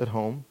this at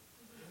home.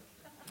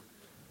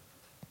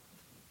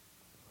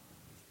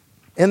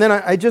 And then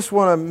I just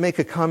want to make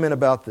a comment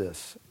about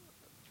this.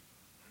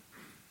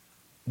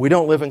 We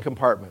don't live in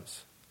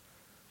compartments.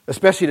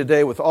 Especially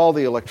today with all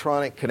the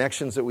electronic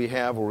connections that we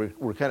have, where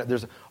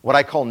there's what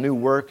I call new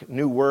work.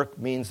 New work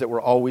means that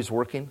we're always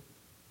working.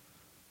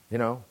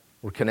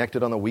 We're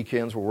connected on the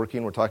weekends, we're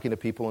working, we're talking to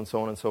people, and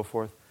so on and so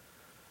forth.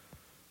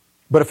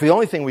 But if the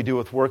only thing we do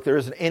with work, there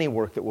isn't any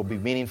work that will be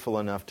meaningful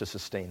enough to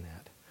sustain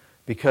that.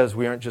 Because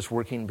we aren't just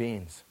working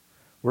beings.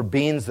 We're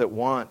beings that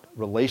want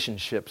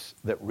relationships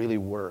that really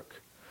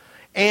work.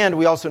 And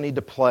we also need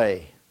to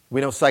play.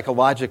 We know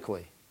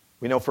psychologically.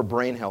 We know for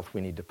brain health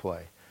we need to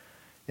play.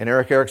 And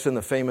Erik Erikson,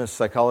 the famous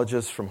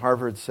psychologist from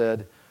Harvard,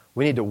 said,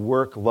 we need to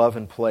work, love,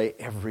 and play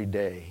every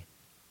day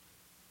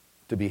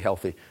to be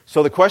healthy.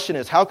 So the question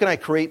is, how can I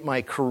create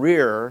my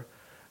career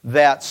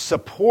that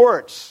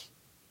supports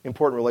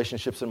important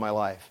relationships in my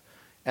life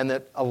and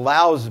that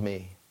allows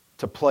me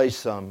to play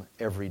some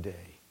every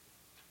day?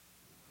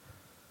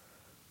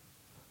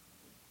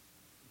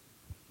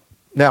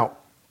 Now,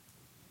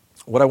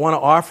 what I want to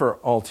offer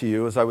all to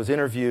you is I was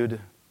interviewed,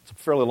 it's a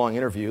fairly long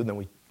interview,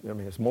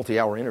 it's a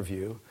multi-hour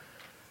interview,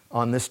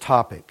 on this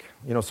topic.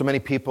 So many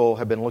people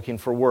have been looking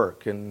for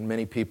work, and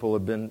many people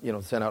have been,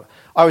 sent out.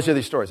 I always hear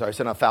these stories. I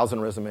sent out 1,000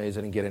 resumes,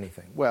 I didn't get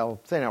anything. Well,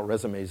 sending out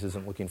resumes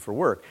isn't looking for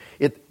work.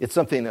 It's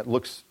something that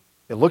looks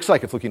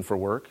like it's looking for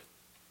work,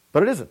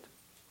 but it isn't.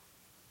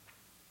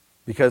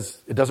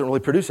 Because it doesn't really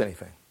produce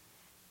anything.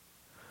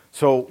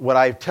 So what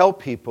I tell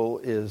people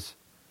is,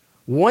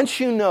 once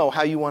you know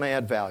how you want to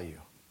add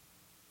value,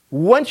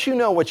 once you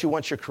know what you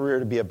want your career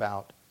to be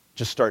about,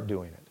 just start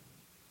doing it.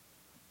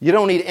 You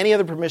don't need any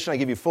other permission. I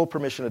give you full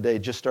permission today.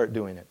 Just start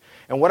doing it.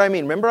 And what I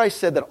mean, remember I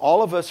said that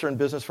all of us are in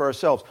business for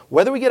ourselves.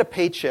 Whether we get a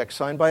paycheck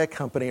signed by a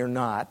company or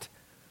not,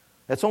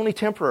 that's only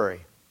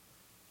temporary.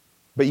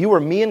 But you are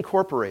me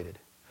incorporated.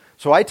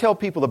 So I tell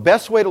people the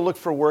best way to look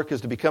for work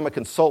is to become a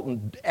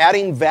consultant,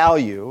 adding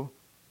value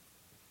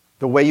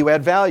the way you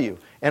add value.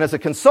 And as a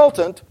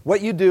consultant,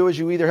 what you do is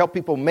you either help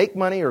people make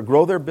money or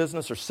grow their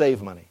business or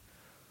save money.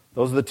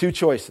 Those are the two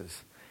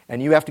choices.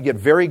 And you have to get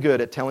very good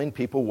at telling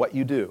people what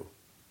you do.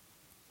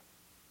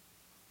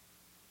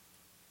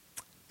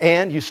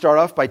 And you start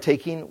off by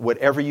taking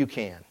whatever you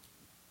can.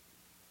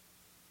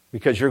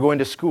 Because you're going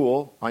to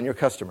school on your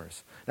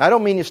customers. Now, I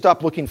don't mean you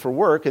stop looking for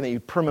work and that you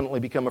permanently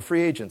become a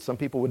free agent. Some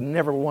people would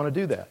never want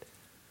to do that.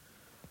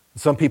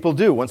 Some people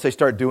do. Once they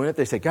start doing it,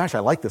 they say, gosh, I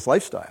like this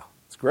lifestyle.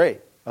 It's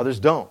great. Others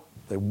don't.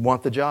 They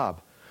want the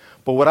job.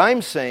 But what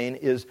I'm saying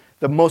is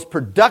the most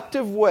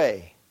productive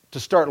way to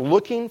start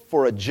looking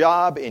for a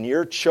job in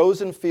your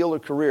chosen field or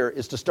career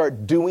is to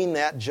start doing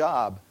that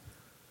job.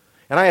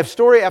 And I have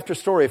story after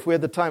story, if we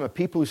had the time, of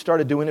people who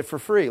started doing it for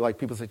free. Like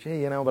people say,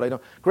 hey, but I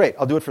don't. Great,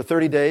 I'll do it for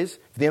 30 days.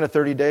 At the end of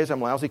 30 days, I'm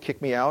lousy, kick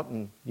me out,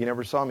 and you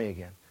never saw me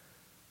again.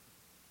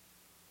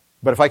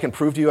 But if I can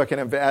prove to you I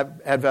can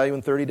add value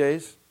in 30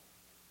 days,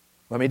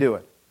 let me do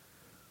it.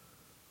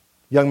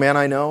 Young man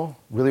I know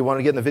really wanted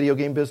to get in the video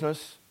game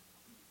business.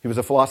 He was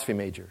a philosophy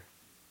major.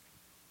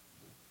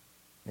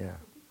 Yeah.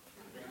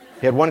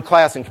 He had one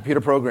class in computer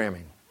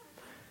programming.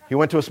 He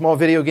went to a small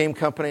video game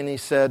company and he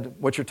said,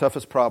 what's your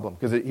toughest problem?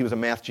 Because he was a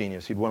math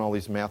genius. He'd won all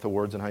these math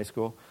awards in high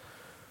school.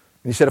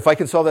 And he said, if I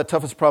can solve that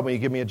toughest problem, you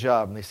give me a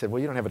job. And they said,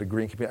 well, you don't have a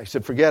degree in computer. I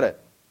said, forget it.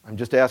 I'm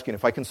just asking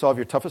if I can solve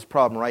your toughest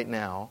problem right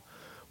now,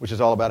 which is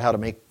all about how to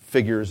make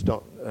figures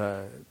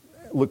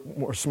look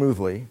more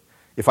smoothly.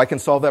 If I can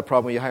solve that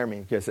problem, will you hire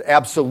me? He said,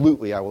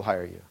 absolutely, I will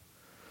hire you.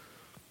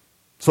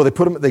 So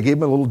they gave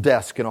him a little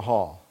desk in a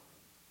hall.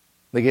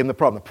 They gave him the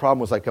problem. The problem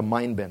was like a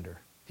mind bender.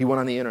 He went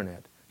on the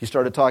internet. He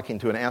started talking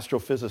to an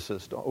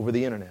astrophysicist over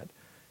the internet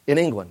in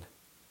England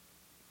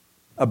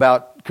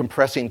about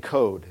compressing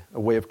code,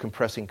 a way of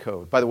compressing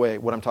code. By the way,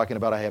 what I'm talking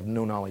about I have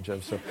no knowledge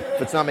of, so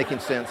if it's not making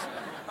sense.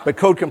 But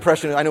code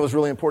compression I know is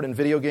really important in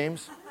video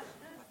games.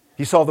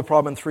 He solved the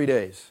problem in 3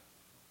 days.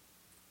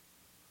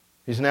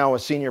 He's now a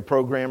senior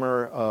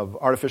programmer of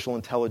artificial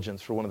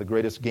intelligence for one of the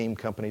greatest game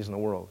companies in the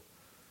world.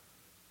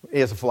 He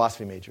has a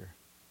philosophy major.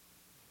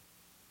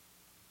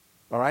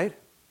 All right?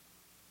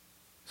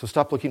 So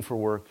stop looking for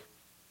work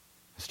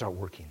and start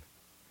working.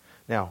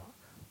 Now,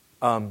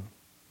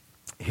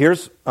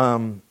 here's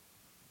the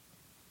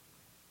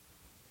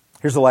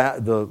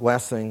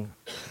last thing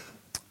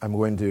I'm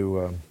going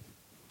to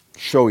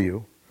show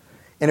you.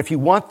 And if you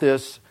want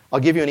this, I'll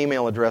give you an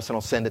email address and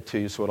I'll send it to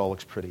you so it all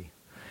looks pretty.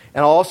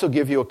 And I'll also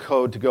give you a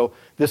code to go,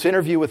 this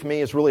interview with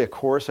me is really a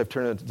course. I've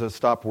turned it to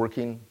stop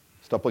looking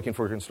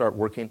for work and start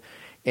working.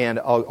 And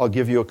I'll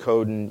give you a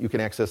code and you can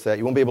access that.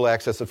 You won't be able to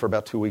access it for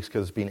about 2 weeks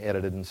because it's being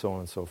edited and so on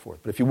and so forth.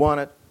 But if you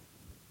want it,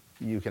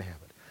 you can have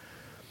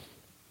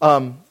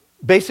it.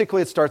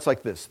 Basically, it starts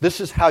like this.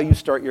 This is how you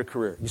start your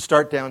career. You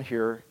start down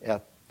here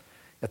at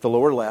the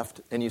lower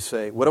left and you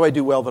say, what do I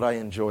do well that I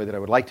enjoy that I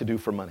would like to do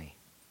for money?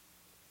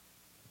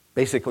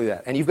 Basically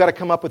that. And you've got to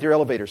come up with your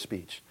elevator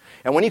speech.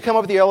 And when you come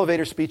up with your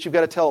elevator speech, you've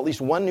got to tell at least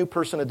one new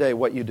person a day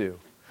what you do.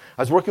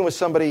 I was working with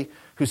somebody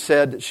who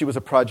said she was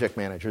a project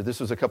manager. This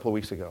was a couple of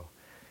weeks ago.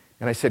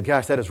 And I said,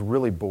 gosh, that is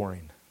really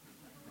boring.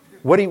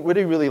 What do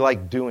you really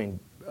like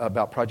doing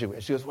about project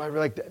management? She goes, well, I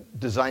really like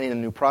designing a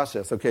new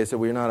process. Okay,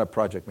 so you're not a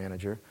project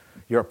manager.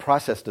 You're a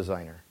process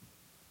designer.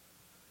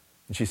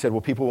 And she said,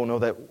 well, people will know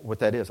what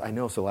that is. I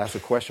know, so I'll ask a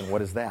question.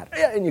 What is that?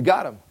 Yeah, and you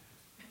got them.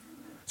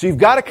 So you've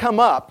got to come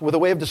up with a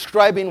way of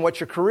describing what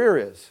your career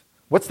is.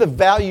 What's the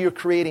value you're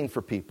creating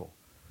for people?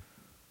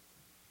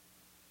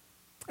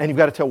 And you've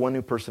got to tell one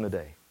new person a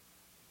day.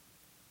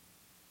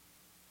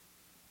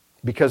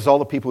 Because all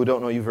the people who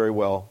don't know you very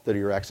well that are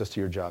your access to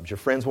your jobs. Your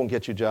friends won't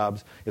get you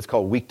jobs. It's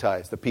called weak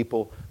ties. The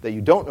people that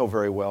you don't know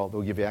very well,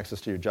 they'll give you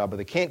access to your job, but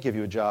they can't give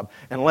you a job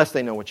unless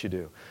they know what you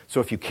do. So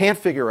if you cannot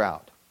figure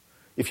out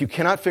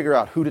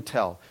who to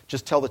tell,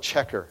 just tell the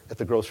checker at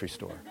the grocery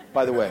store.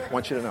 By the way, I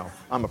want you to know,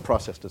 I'm a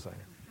process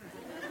designer.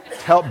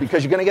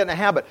 Because you're going to get in a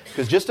habit.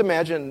 Because just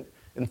imagine,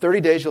 in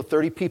 30 days, you'll have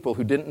 30 people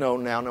who didn't know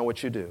now know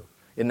what you do.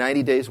 In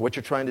 90 days, what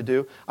you're trying to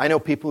do. I know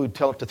people who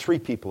tell it to 3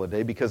 people a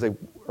day because they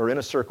are in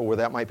a circle where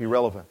that might be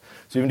relevant.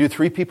 So you can do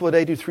 3 people a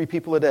day, do 3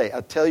 people a day.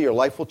 I'll tell you, your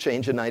life will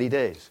change in 90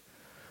 days.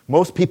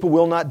 Most people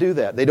will not do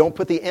that. They don't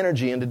put the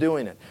energy into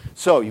doing it.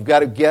 So you've got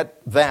to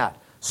get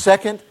that.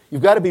 Second,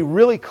 you've got to be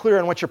really clear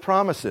on what your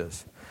promise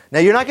is. Now,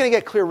 you're not going to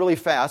get clear really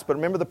fast, but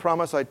remember the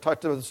promise I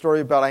talked about the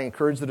story about I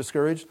encourage the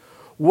discouraged?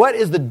 What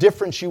is the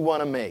difference you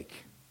want to make?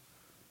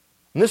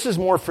 And this is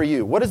more for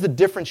you. What is the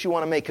difference you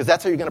want to make? Because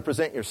that's how you're going to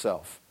present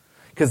yourself.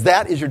 Because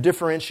that is your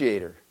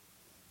differentiator.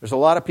 There's a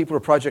lot of people who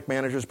are project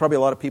managers, probably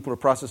a lot of people who are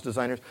process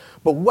designers.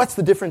 But what's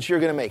the difference you're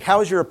going to make? How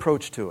is your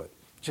approach to it?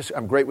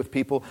 I'm great with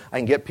people. I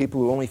can get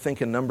people who only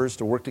think in numbers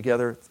to work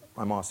together.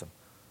 I'm awesome.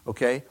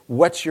 Okay?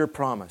 What's your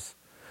promise?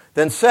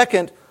 Then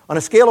second, on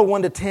a scale of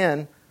 1 to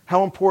 10,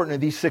 how important are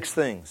these 6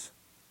 things?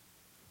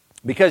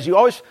 Because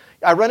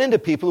I run into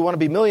people who want to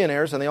be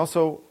millionaires and they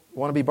also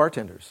want to be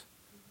bartenders.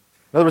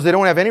 In other words, they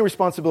don't have any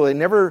responsibility. They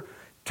never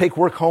take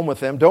work home with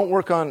them, don't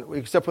work on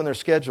except when they're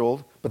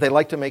scheduled, but they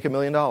like to make $1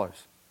 million.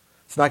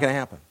 It's not going to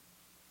happen.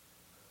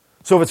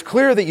 So if it's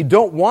clear that you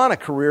don't want a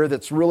career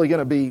that's really going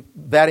to be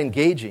that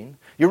engaging,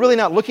 you're really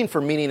not looking for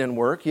meaning in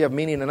work, you have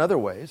meaning in other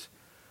ways,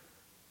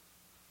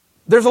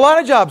 there's a lot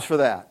of jobs for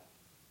that.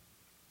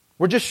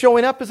 We're just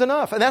showing up is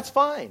enough, and that's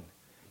fine.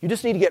 You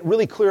just need to get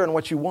really clear on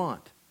what you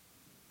want.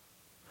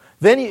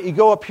 Then you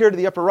go up here to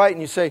the upper right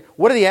and you say,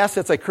 what are the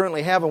assets I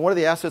currently have and what are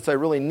the assets I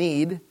really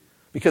need?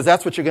 Because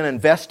that's what you're going to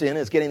invest in,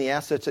 is getting the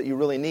assets that you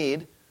really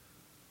need.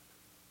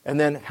 And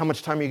then how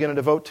much time are you going to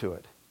devote to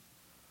it?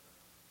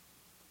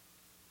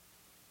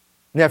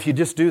 Now, if you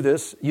just do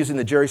this using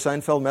the Jerry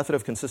Seinfeld method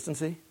of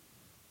consistency,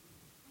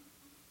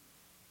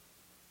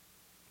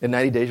 in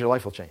 90 days your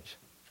life will change.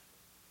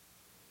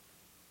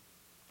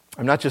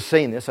 I'm not just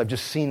saying this, I've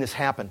just seen this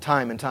happen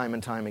time and time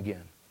and time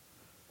again.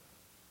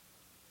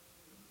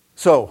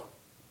 So,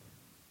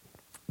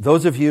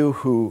 those of you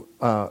who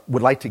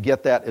would like to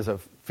get that as a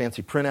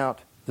fancy printout,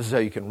 this is how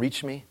you can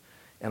reach me.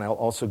 And I'll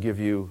also give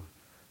you,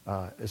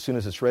 as soon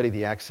as it's ready,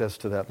 the access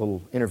to that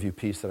little interview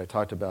piece that I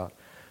talked about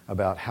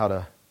how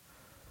to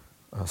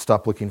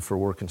stop looking for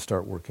work and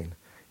start working.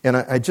 And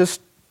I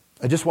just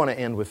want to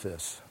end with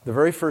this. The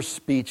very first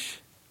speech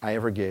I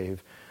ever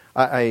gave,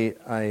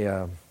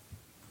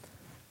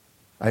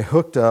 I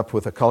hooked up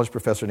with a college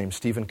professor named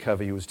Stephen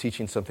Covey who was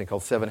teaching something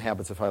called 7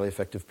 Habits of Highly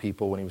Effective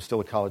People when he was still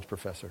a college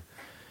professor.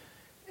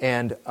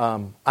 And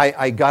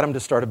I got him to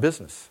start a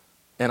business.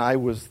 And I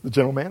was the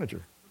general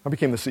manager. I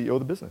became the CEO of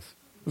the business.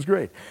 It was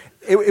great.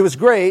 It was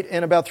great,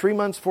 and about 4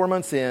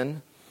 months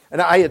in,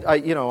 and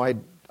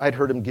I'd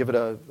heard him give it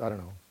a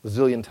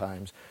zillion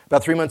times.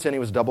 About 3 months in, he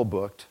was double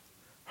booked.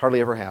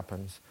 Hardly ever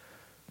happens.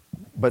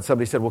 But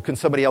somebody said, well, can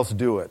somebody else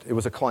do it? It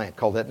was a client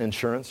called Aetna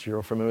Insurance. You're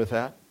all familiar with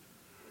that?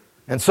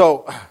 And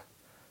so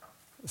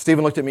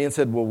Stephen looked at me and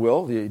said, well,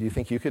 Will, do you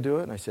think you could do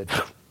it? And I said,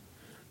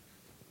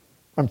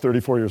 I'm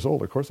 34 years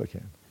old. Of course I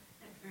can.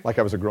 Like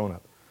I was a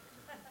grown-up.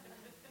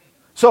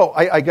 So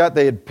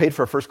they had paid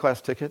for a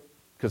first-class ticket,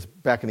 because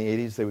back in the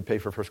 80s, they would pay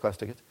for first-class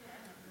tickets.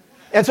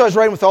 And so I was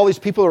riding with all these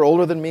people who are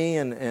older than me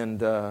and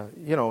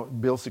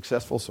Bill's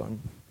successful, so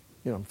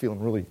I'm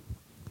feeling really,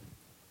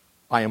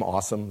 I am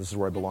awesome. This is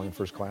where I belong in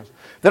first class.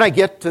 Then I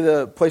get to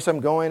the place I'm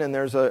going, and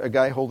there's a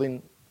guy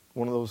holding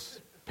one of those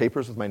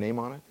papers with my name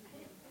on it.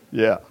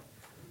 Yeah.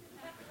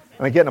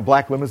 And I get in a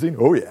black limousine.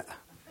 Oh, yeah.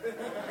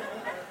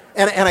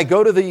 And I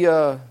go to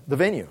the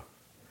venue.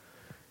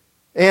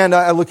 And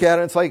I look at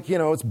it, and it's like,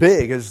 it's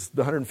big. There's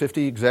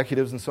 150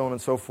 executives and so on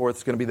and so forth.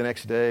 It's going to be the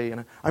next day.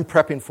 And I'm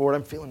prepping for it.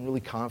 I'm feeling really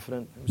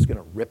confident. I'm just going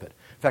to rip it.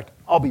 In fact,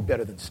 I'll be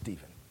better than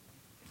Stephen.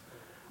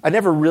 I'd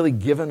never really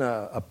given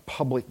a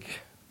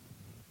public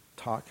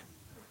talk.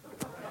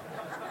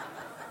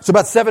 So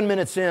about 7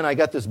 minutes in, I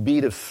got this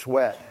bead of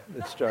sweat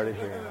that started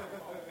here.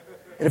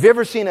 And have you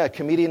ever seen a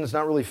comedian that's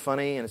not really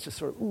funny, and it's just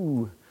sort of,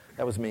 ooh,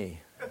 that was me.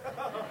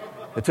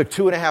 It took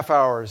 2.5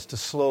 hours to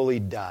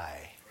slowly die.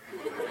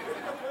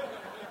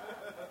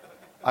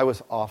 I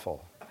was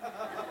awful.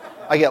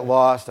 I get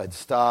lost, I'd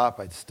stop,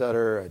 I'd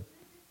stutter,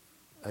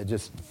 I'd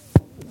just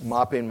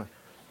mopping.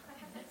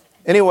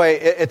 Anyway,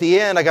 at the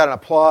end, I got an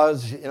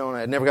applause, and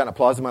I'd never gotten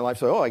applause in my life,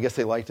 so, I guess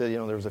they liked it,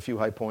 there was a few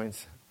high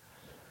points.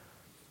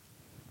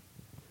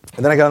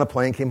 And then I got on a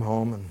plane, came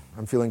home, and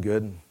I'm feeling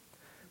good, and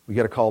we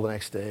get a call the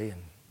next day,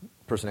 and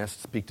the person asked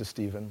to speak to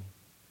Stephen,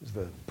 who's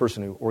the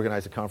person who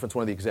organized the conference,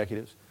 one of the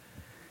executives.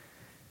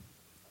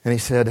 And he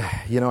said,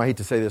 I hate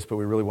to say this, but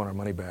we really want our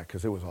money back,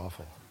 because it was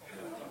awful.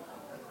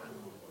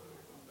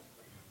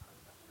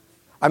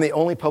 I'm the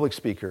only public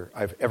speaker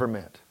I've ever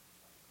met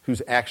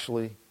who's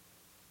actually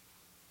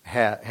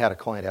had a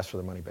client ask for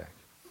their money back.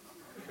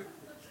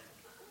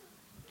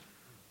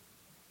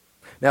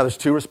 Now, there's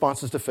 2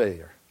 responses to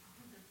failure.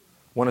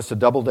 One is to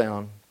double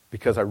down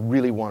because I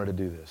really wanted to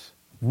do this.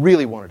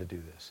 Really wanted to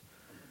do this.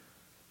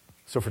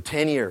 So for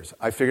 10 years,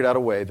 I figured out a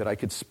way that I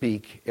could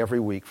speak every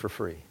week for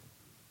free.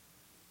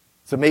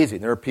 It's amazing.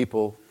 There are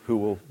people who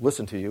will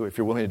listen to you if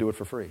you're willing to do it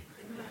for free.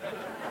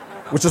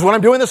 Which is what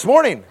I'm doing this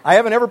morning. I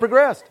haven't ever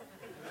progressed.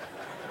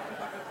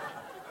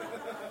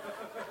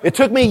 It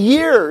took me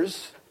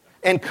years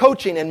and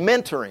coaching and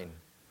mentoring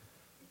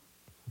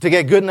to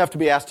get good enough to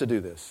be asked to do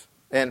this.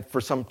 And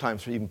for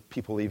sometimes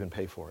people even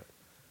pay for it.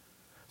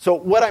 So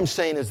what I'm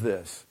saying is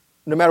this.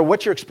 No matter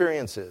what your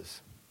experience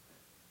is,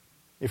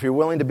 if you're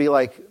willing to be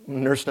like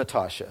Nurse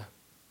Natasha,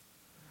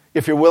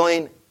 if you're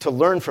willing to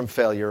learn from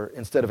failure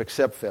instead of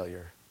accept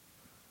failure,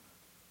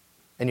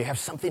 and you have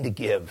something to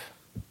give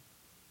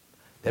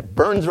that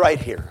burns right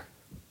here,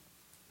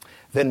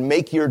 then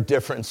make your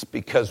difference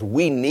because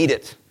we need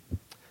it.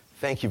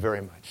 Thank you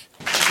very much.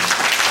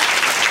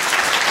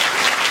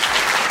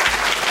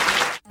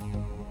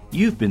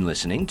 You've been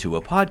listening to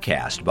a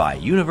podcast by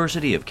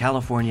University of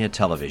California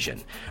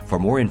Television. For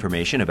more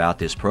information about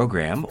this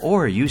program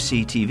or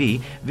UCTV,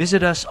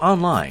 visit us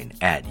online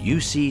at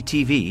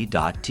uctv.tv.